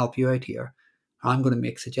 I'm going to help you out here. I'm going to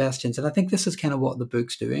make suggestions. And I think this is kind of what the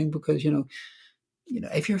book's doing, because,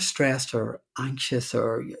 if you're stressed or anxious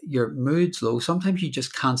or your mood's low, sometimes you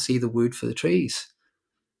just can't see the wood for the trees.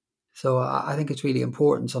 So I think it's really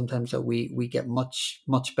important sometimes that we get much,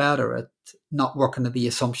 much better at not working at the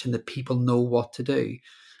assumption that people know what to do.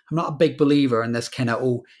 I'm not a big believer in this kind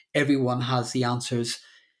of, everyone has the answers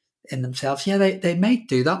in themselves. Yeah, they might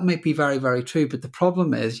do. That might be very, very true. But the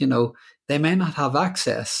problem is, they may not have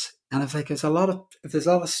access. And if there's a lot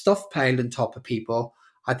of stuff piled on top of people,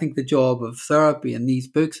 I think the job of therapy and these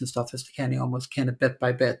books and stuff is to almost bit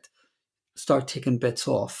by bit start taking bits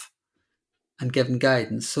off and giving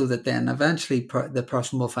guidance, so that then eventually the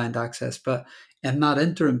person will find access. But in that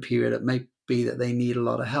interim period, it might be that they need a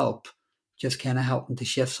lot of help, just helping to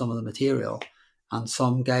shift some of the material and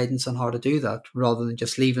some guidance on how to do that, rather than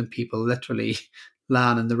just leaving people literally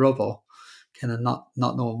lying in the rubble, not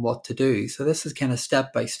knowing what to do. So this is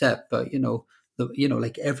step by step, but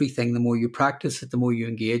like everything, the more you practice it, the more you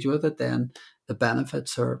engage with it, then the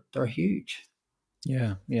benefits are huge.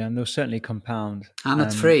 Yeah, and they'll certainly compound. And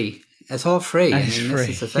it's free. It's all free. This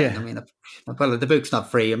is the thing. Yeah. Well, the book's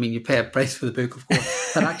not free. You pay a price for the book, of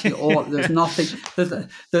course, but actually,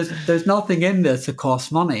 there's nothing in this that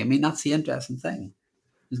costs money. that's the interesting thing.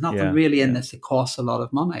 There's nothing really in this that costs a lot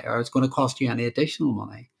of money, or it's going to cost you any additional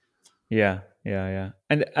money. Yeah.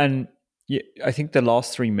 And I think the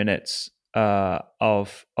last 3 minutes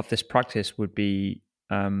of this practice will be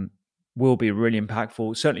really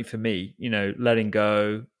impactful. Certainly for me, letting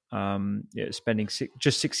go, spending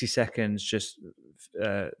just 60 seconds, just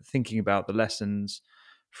thinking about the lessons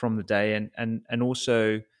from the day, and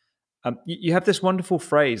also you have this wonderful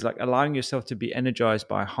phrase, like allowing yourself to be energized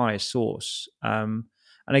by a higher source. And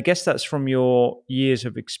I guess that's from your years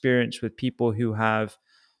of experience with people who have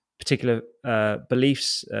particular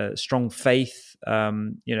beliefs, strong faith.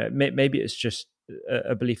 Maybe it's just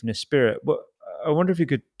a belief in a spirit. But I wonder if you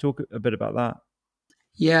could talk a bit about that.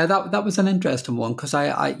 Yeah, that was an interesting one, because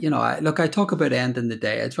I talk about ending the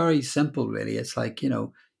day. It's very simple, really. It's like,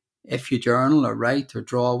 if you journal or write or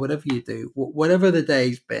draw, whatever you do, whatever the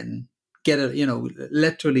day's been, get it,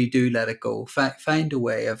 literally do let it go. Find a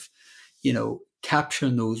way of,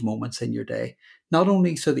 capturing those moments in your day, not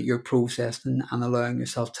only so that you're processing and allowing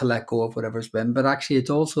yourself to let go of whatever's been, but actually it's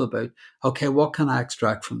also about, okay, what can I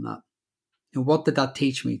extract from that? And what did that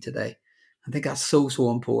teach me today? I think that's so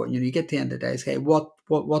important. You get to the end of the day, say, what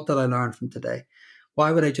did I learn from today?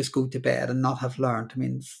 Why would I just go to bed and not have learned?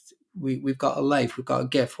 We've got a life, we've got a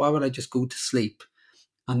gift. Why would I just go to sleep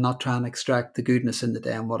and not try and extract the goodness in the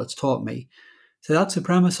day and what it's taught me? So that's the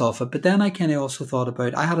premise of it. But then I also thought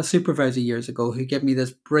about, I had a supervisor years ago who gave me this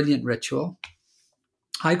brilliant ritual.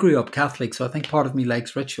 I grew up Catholic, so I think part of me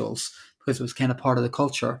likes rituals because it was part of the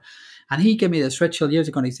culture. And he gave me this ritual years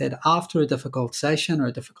ago, and he said, after a difficult session or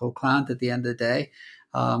a difficult client at the end of the day,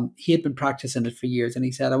 he had been practicing it for years. And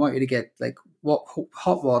he said, I want you to get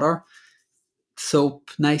hot water, soap,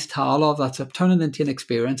 nice towel, all that stuff, turn it into an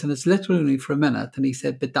experience. And it's literally only for a minute. And he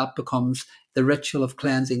said, but that becomes the ritual of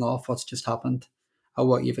cleansing off what's just happened or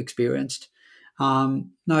what you've experienced. Now,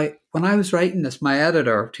 when I was writing this, my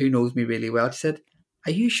editor, who knows me really well, she said,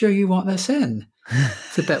 are you sure you want this in?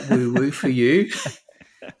 It's a bit woo-woo for you.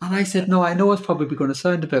 And I said, no, I know it's probably going to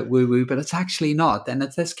sound a bit woo-woo, but it's actually not. And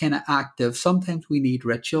it's this active. Sometimes we need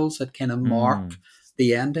rituals that mark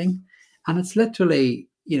the ending. And it's literally,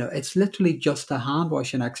 just a hand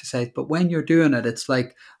washing exercise. But when you're doing it, it's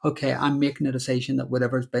like, okay, I'm making a decision that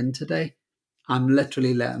whatever's been today, I'm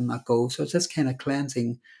literally letting that go. So it's this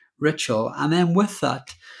cleansing ritual. And then with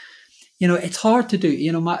that, it's hard to do.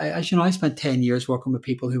 As you know, I spent 10 years working with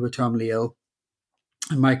people who were terminally ill.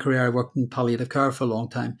 In my career, I worked in palliative care for a long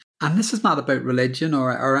time. And this is not about religion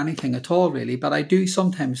or anything at all, really. But I do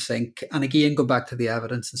sometimes think, and again, go back to the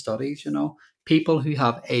evidence and studies, people who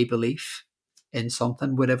have a belief in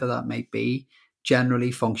something, whatever that might be,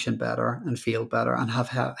 generally function better and feel better and have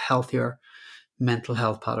healthier mental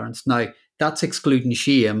health patterns. Now, that's excluding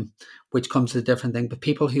shame, which comes to a different thing. But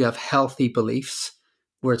people who have healthy beliefs,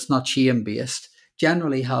 where it's not shame based,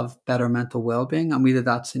 generally have better mental well-being. And whether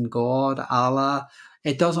that's in God, Allah,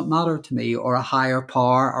 it doesn't matter to me, or a higher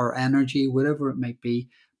power or energy, whatever it might be.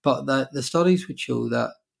 But the studies would show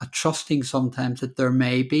that trusting sometimes that there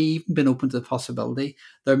may be, even been open to the possibility,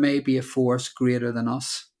 there may be a force greater than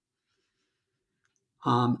us.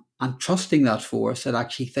 And trusting that force, that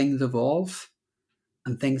actually things evolve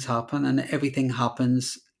and things happen and everything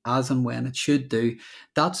happens as and when it should do.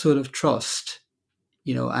 That sort of trust,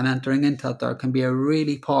 and entering into that there can be a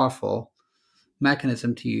really powerful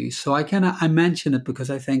mechanism to use. So I mention it because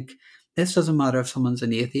I think this doesn't matter if someone's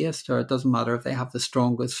an atheist, or it doesn't matter if they have the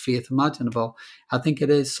strongest faith imaginable. I think it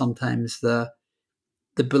is sometimes the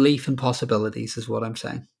belief in possibilities is what I'm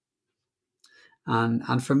saying.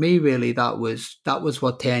 And for me, really, that was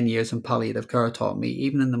what 10 years in palliative care taught me.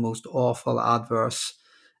 Even in the most awful, adverse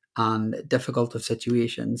and difficult of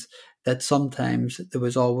situations, that sometimes there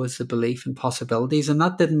was always the belief in possibilities. And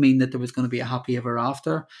that didn't mean that there was going to be a happy ever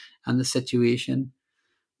after and the situation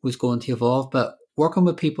was going to evolve. But working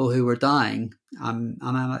with people who were dying, and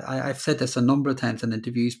I've said this a number of times in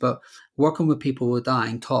interviews, but working with people who were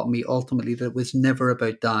dying taught me ultimately that it was never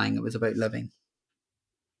about dying, it was about living.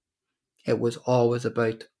 It was always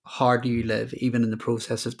about how do you live, even in the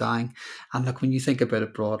process of dying. And look, when you think about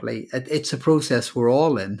it broadly, it's a process we're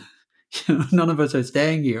all in. None of us are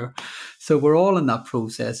staying here. So we're all in that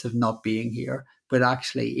process of not being here. But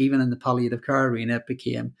actually, even in the palliative care arena, it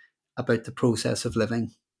became about the process of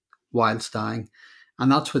living whilst dying.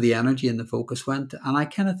 And that's where the energy and the focus went. And I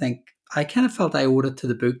kind of felt I owed it to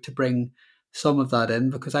the book to bring some of that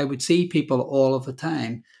in, because I would see people all of the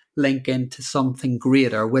time link into something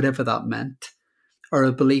greater, whatever that meant, or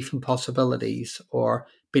a belief in possibilities, or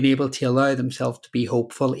being able to allow themselves to be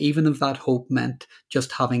hopeful, even if that hope meant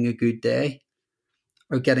just having a good day,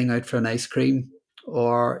 or getting out for an ice cream,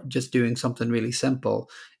 or just doing something really simple.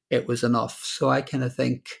 It was enough. So I kind of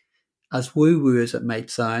think, as woo-woo as it might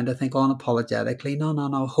sound, I think unapologetically,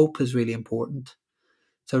 no, hope is really important.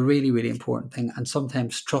 It's a really, really important thing. And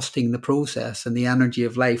sometimes trusting the process and the energy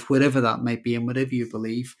of life, whatever that might be and whatever you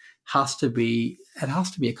believe, has to be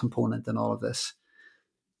a component in all of this.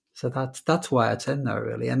 So that's why it's in there,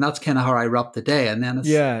 really. And that's kind of how I wrap the day. And then it's...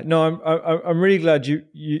 Yeah, no, I'm really glad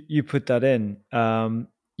you put that in.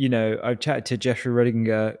 I've chatted to Jeffrey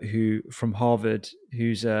Redinger, who from Harvard,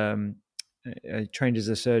 who's trained as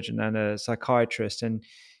a surgeon and a psychiatrist, and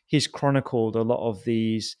he's chronicled a lot of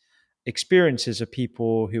these experiences of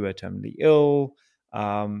people who are terminally ill,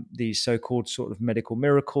 these so-called sort of medical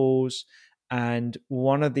miracles. And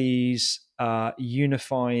one of these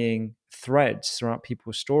unifying threads throughout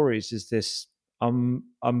people's stories is this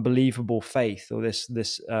unbelievable faith, or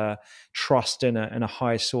this trust in a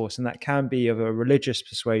higher source. And that can be of a religious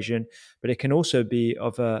persuasion, but it can also be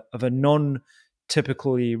of a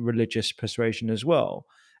non-typically religious persuasion as well.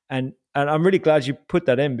 And I'm really glad you put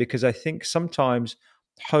that in, because I think sometimes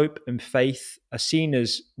hope and faith are seen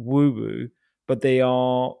as woo-woo, but they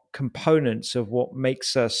are components of what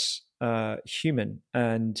makes us human,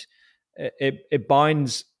 and it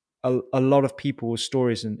binds a lot of people's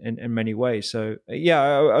stories in many ways. So yeah,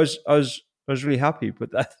 I was really happy you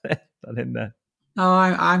put that in there. No,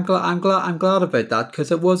 I'm glad about that,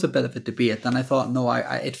 because it was a bit of a debate, and I thought, no,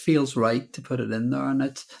 it feels right to put it in there. And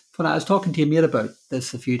it's when I was talking to your mate about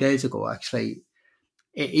this a few days ago, actually.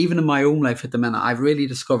 Even in my own life at the minute, I've really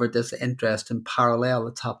discovered this interest in parallel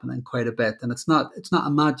that's happening quite a bit, and it's not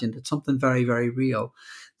imagined. It's something very, very real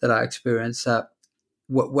that I experience.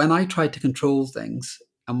 When I try to control things,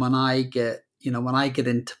 and when I get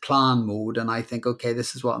into plan mode, and I think, okay,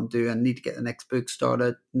 this is what I'm doing. I need to get the next book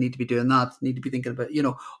started. Need to be doing that. Need to be thinking about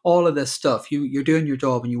all of this stuff. You're doing your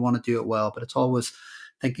job and you want to do it well, but it's always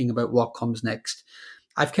thinking about what comes next.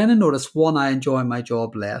 I've kind of noticed, one, I enjoy my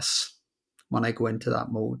job less when I go into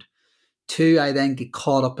that mode. Two, I then get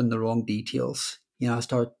caught up in the wrong details. I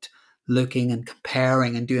start looking and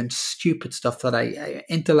comparing and doing stupid stuff that I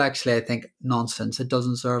intellectually I think nonsense. It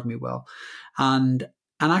doesn't serve me well, and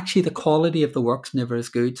actually the quality of the work's never as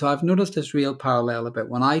good. So I've noticed this real parallel about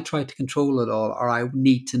when I try to control it all, or I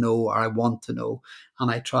need to know, or I want to know,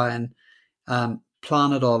 and I try and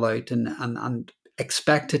plan it all out and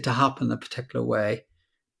expect it to happen a particular way.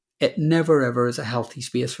 it never ever is a healthy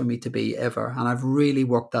space for me to be ever. And I've really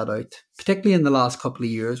worked that out, particularly in the last couple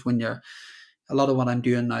of years when a lot of what I'm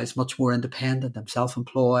doing now is much more independent. I'm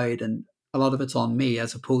self-employed and a lot of it's on me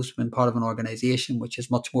as opposed to being part of an organization, which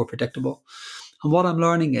is much more predictable. And what I'm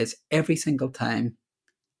learning is every single time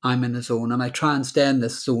I'm in the zone, and I try and stay in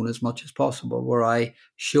this zone as much as possible, where I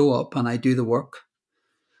show up and I do the work.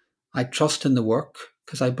 I trust in the work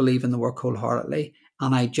because I believe in the work wholeheartedly.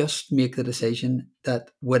 And I just make the decision that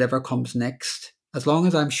whatever comes next, as long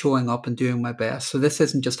as I'm showing up and doing my best. So this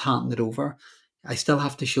isn't just handing it over. I still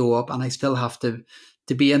have to show up and I still have to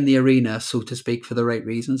be in the arena, so to speak, for the right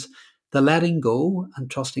reasons. The letting go and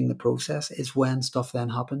trusting the process is when stuff then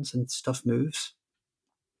happens and stuff moves.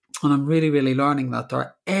 And I'm really, really learning that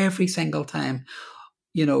there every single time,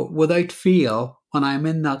 without feel, when I'm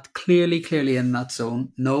in that clearly in that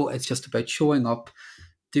zone. No, it's just about showing up,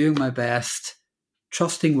 doing my best,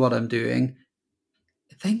 trusting what I'm doing.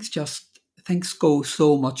 Things go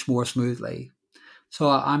so much more smoothly. So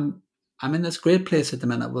I'm in this great place at the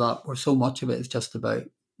minute where so much of it is just about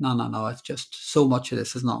no. It's just so much of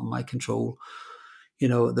this is not in my control.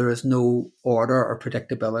 There is no order or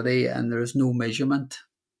predictability, and there is no measurement.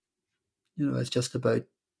 It's just about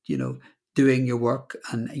doing your work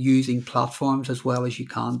and using platforms as well as you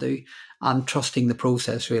can do, and trusting the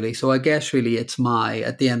process really. So I guess really it's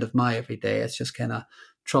at the end of my every day, it's just kind of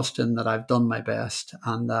trusting that I've done my best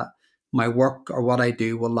and that my work or what I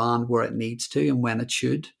do will land where it needs to and when it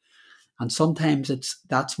should. And sometimes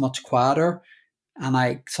that's much quieter. And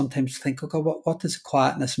I sometimes think, okay, what does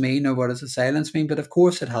quietness mean, or what does the silence mean? But of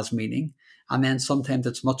course it has meaning. And then sometimes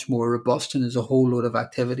it's much more robust and there's a whole load of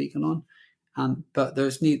activity going on. But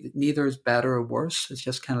there's neither is better or worse. It's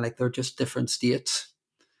just kind of like they're just different states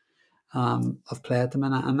of play at the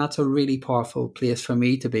minute. And that's a really powerful place for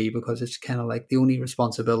me to be, because it's kind of like the only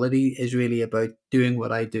responsibility is really about doing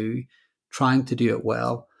what I do, trying to do it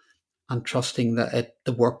well, and trusting that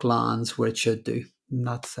the work lands where it should do. And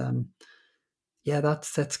that's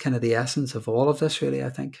that's kind of the essence of all of this, really, I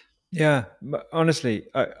think. Yeah, honestly,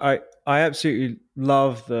 I absolutely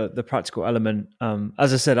love the practical element.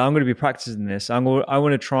 As I said, I'm going to be practicing this. I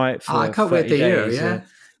want to try it for I can't 30 wait to hear. days.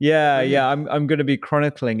 Yeah. Yeah. I'm going to be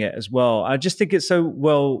chronicling it as well. I just think it's so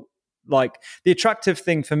well. Like, the attractive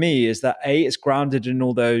thing for me is that it's grounded in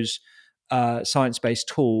all those science-based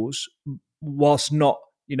tools, whilst not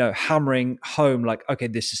hammering home like, okay,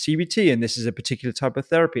 this is CBT and this is a particular type of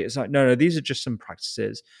therapy. It's like, no, these are just some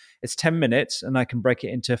practices. It's 10 minutes and I can break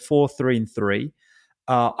it into 4, 3, and 3.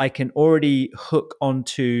 I can already hook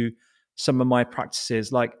onto some of my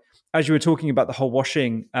practices. Like, as you were talking about the whole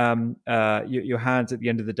washing your hands at the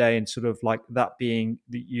end of the day, and sort of like that being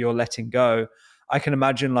you're letting go. I can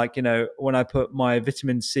imagine, like, when I put my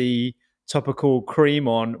vitamin C topical cream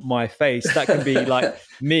on my face, that can be like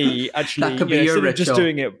me actually, that could be your instead ritual. of just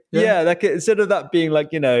doing it. Instead of that being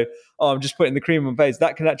like, I'm just putting the cream on my face,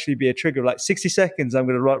 that can actually be a trigger. Like 60 seconds, I'm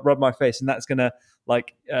going to rub my face, and that's going to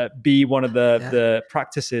be one of the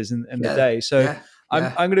practices in the day. So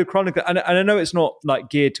I'm going to chronicle, and I know it's not like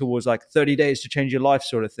geared towards like 30 days to change your life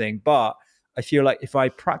sort of thing, but I feel like if I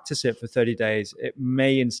practice it for 30 days, it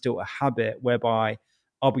may instill a habit whereby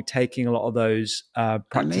I'll be taking a lot of those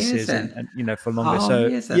practices and for longer.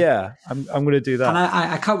 I'm going to do that. And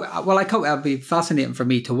I can't. It'll be fascinating for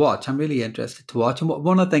me to watch. I'm really interested to watch. And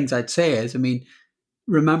one of the things I'd say is,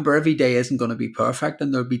 remember, every day isn't going to be perfect,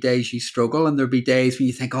 and there'll be days you struggle, and there'll be days when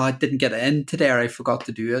you think, I didn't get it in today, or I forgot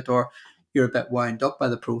to do it, or you're a bit wound up by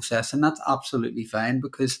the process, and that's absolutely fine,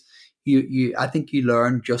 because I think you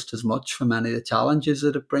learn just as much from any of the challenges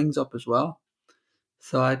that it brings up as well.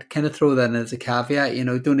 So I'd kind of throw that in as a caveat.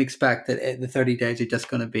 Don't expect that the 30 days are just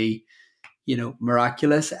going to be,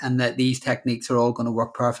 miraculous, and that these techniques are all going to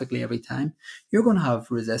work perfectly every time. You're going to have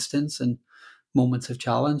resistance and moments of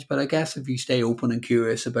challenge, but I guess if you stay open and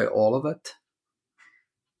curious about all of it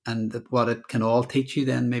and what it can all teach you,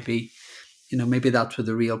 then maybe that's where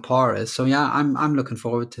the real power is. So I'm looking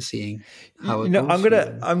forward to seeing how it goes.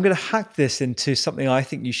 I'm gonna hack this into something I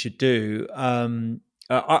think you should do.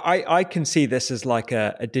 I can see this as like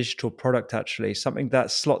a digital product, actually, something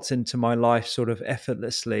that slots into my life sort of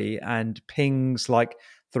effortlessly and pings like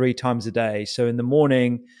 3 times a day. So in the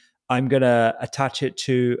morning, I'm gonna attach it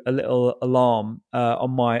to a little alarm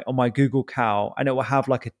on my Google Cal, and it will have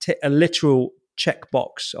like a literal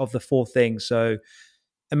checkbox of the 4 things. So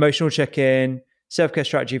emotional check-in, self-care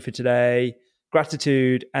strategy for today,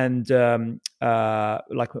 gratitude, and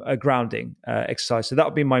like a grounding exercise. So that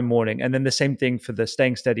would be my morning. And then the same thing for the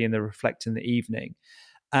staying steady and the reflect in the evening.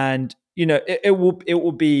 And, it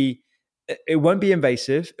will be it won't be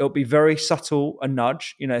invasive. It'll be very subtle, a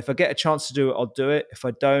nudge. You know, if I get a chance to do it, I'll do it. If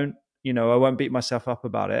I don't, you know, I won't beat myself up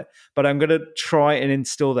about it. But I'm going to try and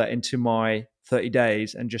instill that into my 30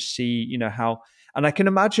 days and just see, you know, how. And I can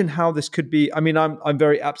imagine how this could be. I mean, I'm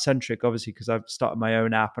very app centric, obviously, because I've started my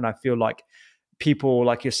own app, and I feel like people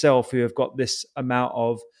like yourself who have got this amount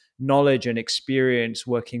of knowledge and experience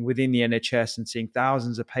working within the NHS and seeing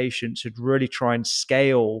thousands of patients should really try and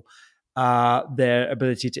scale their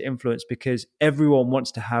ability to influence, because everyone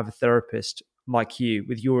wants to have a therapist like you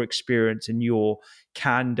with your experience and your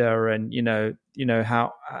candor and you know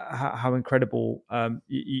how incredible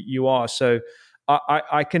you are. So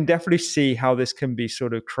I can definitely see how this can be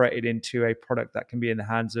sort of created into a product that can be in the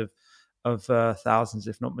hands of thousands,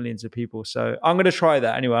 if not millions of people. So I'm going to try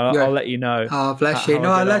that anyway. I'll let you know. Oh, bless you.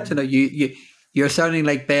 No, I'll let you know. You're sounding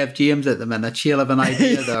like Bev James at the minute. She'll have an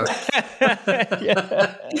idea there.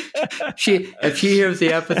 If she hears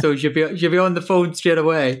the episode, she'll be on the phone straight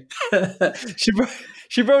away.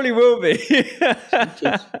 She probably will be.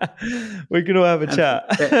 We can all have a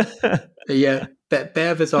chat. Yeah,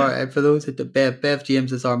 Bev is for those that Bev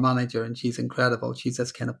James is our manager, and she's incredible. She's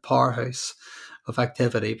this kind of powerhouse of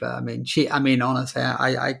activity. But I mean, honestly,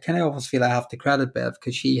 I kind of almost feel I have to credit Bev,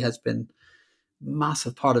 because she has been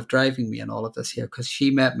massive part of driving me in all of this here, because she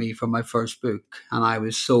met me for my first book, and I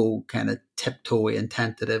was so kind of tiptoey and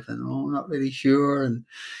tentative and not really sure, and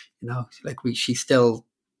you know, like she still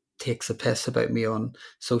takes a piss about me on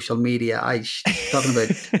social media. She's talking about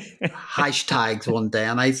hashtags one day,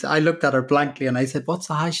 and I looked at her blankly and I said, "What's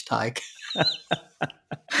a hashtag?"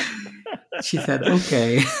 She said,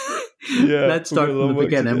 "Okay." Yeah, let's start from the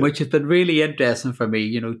beginning, which has been really interesting for me,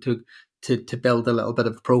 you know, to build a little bit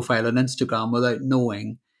of a profile on Instagram without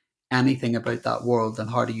knowing anything about that world and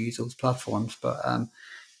how to use those platforms. But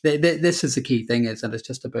this is the key thing, is that it's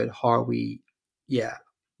just about how you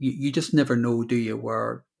just never know, do you,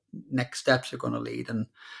 where next steps are going to lead and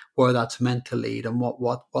where that's meant to lead and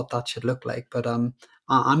what that should look like. But I'm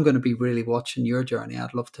going to be really watching your journey.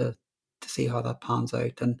 I'd love to see how that pans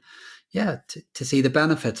out, and to see the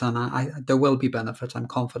benefits. And there will be benefits. I'm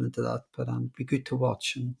confident of that. But it'd be good to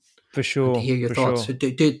watch and for sure. And to hear your thoughts. Sure. So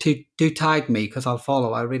do tag me, because I'll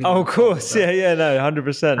follow. I really. Oh, of course, no,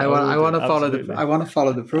 100%. I want to follow I want to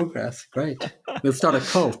follow the progress. Great. We'll start a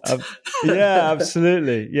cult. Yeah,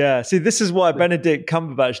 absolutely. Yeah. See, this is why Benedict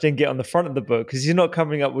Cumberbatch didn't get on the front of the book, because he's not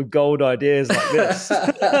coming up with gold ideas like this.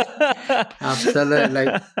 Absolutely.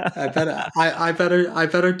 I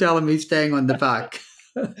better tell him he's staying on the back.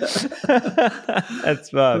 That's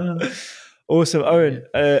fab. Awesome. Owen,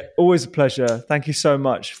 always a pleasure. Thank you so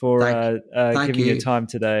much for giving your time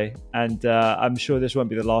today. And I'm sure this won't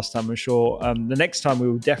be the last time. I'm sure the next time we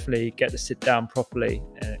will definitely get to sit down properly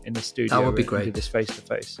in the studio. That would be great. And do this face to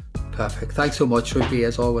face. Perfect. Thanks so much, Ruby.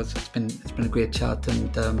 As always, it's been a great chat.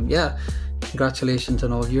 And congratulations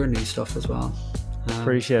on all your new stuff as well.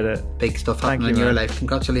 Appreciate it. Big stuff happening in your life.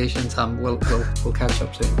 Congratulations. We'll catch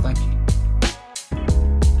up soon. Thank you.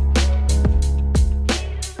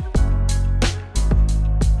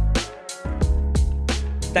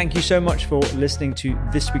 Thank you so much for listening to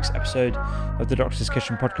this week's episode of the Doctor's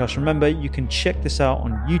Kitchen podcast. Remember, you can check this out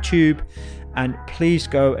on YouTube, and please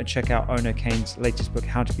go and check out Owen O'Kane's latest book,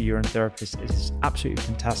 How to Be Your Own Therapist. It is absolutely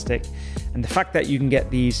fantastic. And the fact that you can get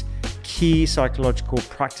these key psychological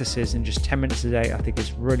practices in just 10 minutes a day, I think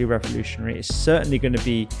is really revolutionary. It's certainly going to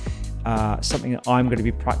be something that I'm going to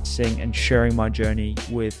be practicing and sharing my journey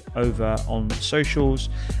with over on socials.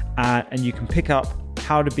 And you can pick up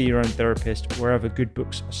How to Be Your Own Therapist wherever good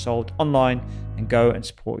books are sold online, and go and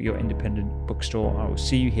support your independent bookstore. I will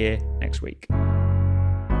see you here next week.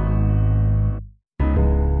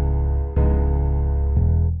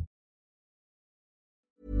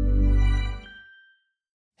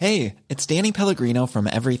 Hey, it's Danny Pellegrino from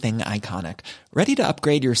Everything Iconic. Ready to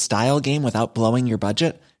upgrade your style game without blowing your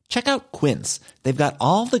budget? Check out Quince. They've got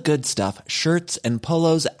all the good stuff, shirts and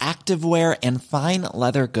polos, activewear, and fine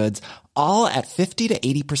leather goods, all at 50 to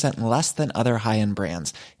 80% less than other high-end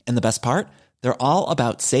brands. And the best part? They're all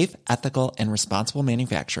about safe, ethical, and responsible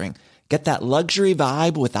manufacturing. Get that luxury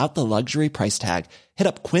vibe without the luxury price tag. Hit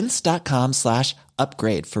up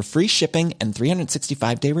quince.com/upgrade for free shipping and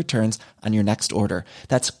 365-day returns on your next order.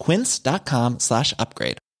 That's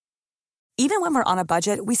quince.com/upgrade. Even when we're on a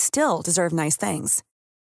budget, we still deserve nice things.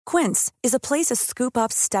 Quince is a place to scoop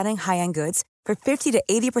up stunning high-end goods for 50 to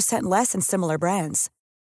 80% less than similar brands.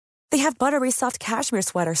 They have buttery soft cashmere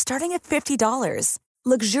sweaters starting at $50,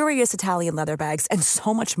 luxurious Italian leather bags, and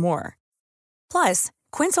so much more. Plus,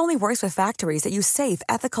 Quince only works with factories that use safe,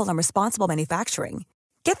 ethical, and responsible manufacturing.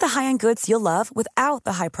 Get the high-end goods you'll love without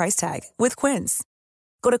the high price tag with Quince.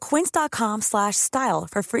 Go to quince.com/style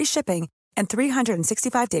for free shipping and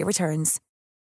 365-day returns.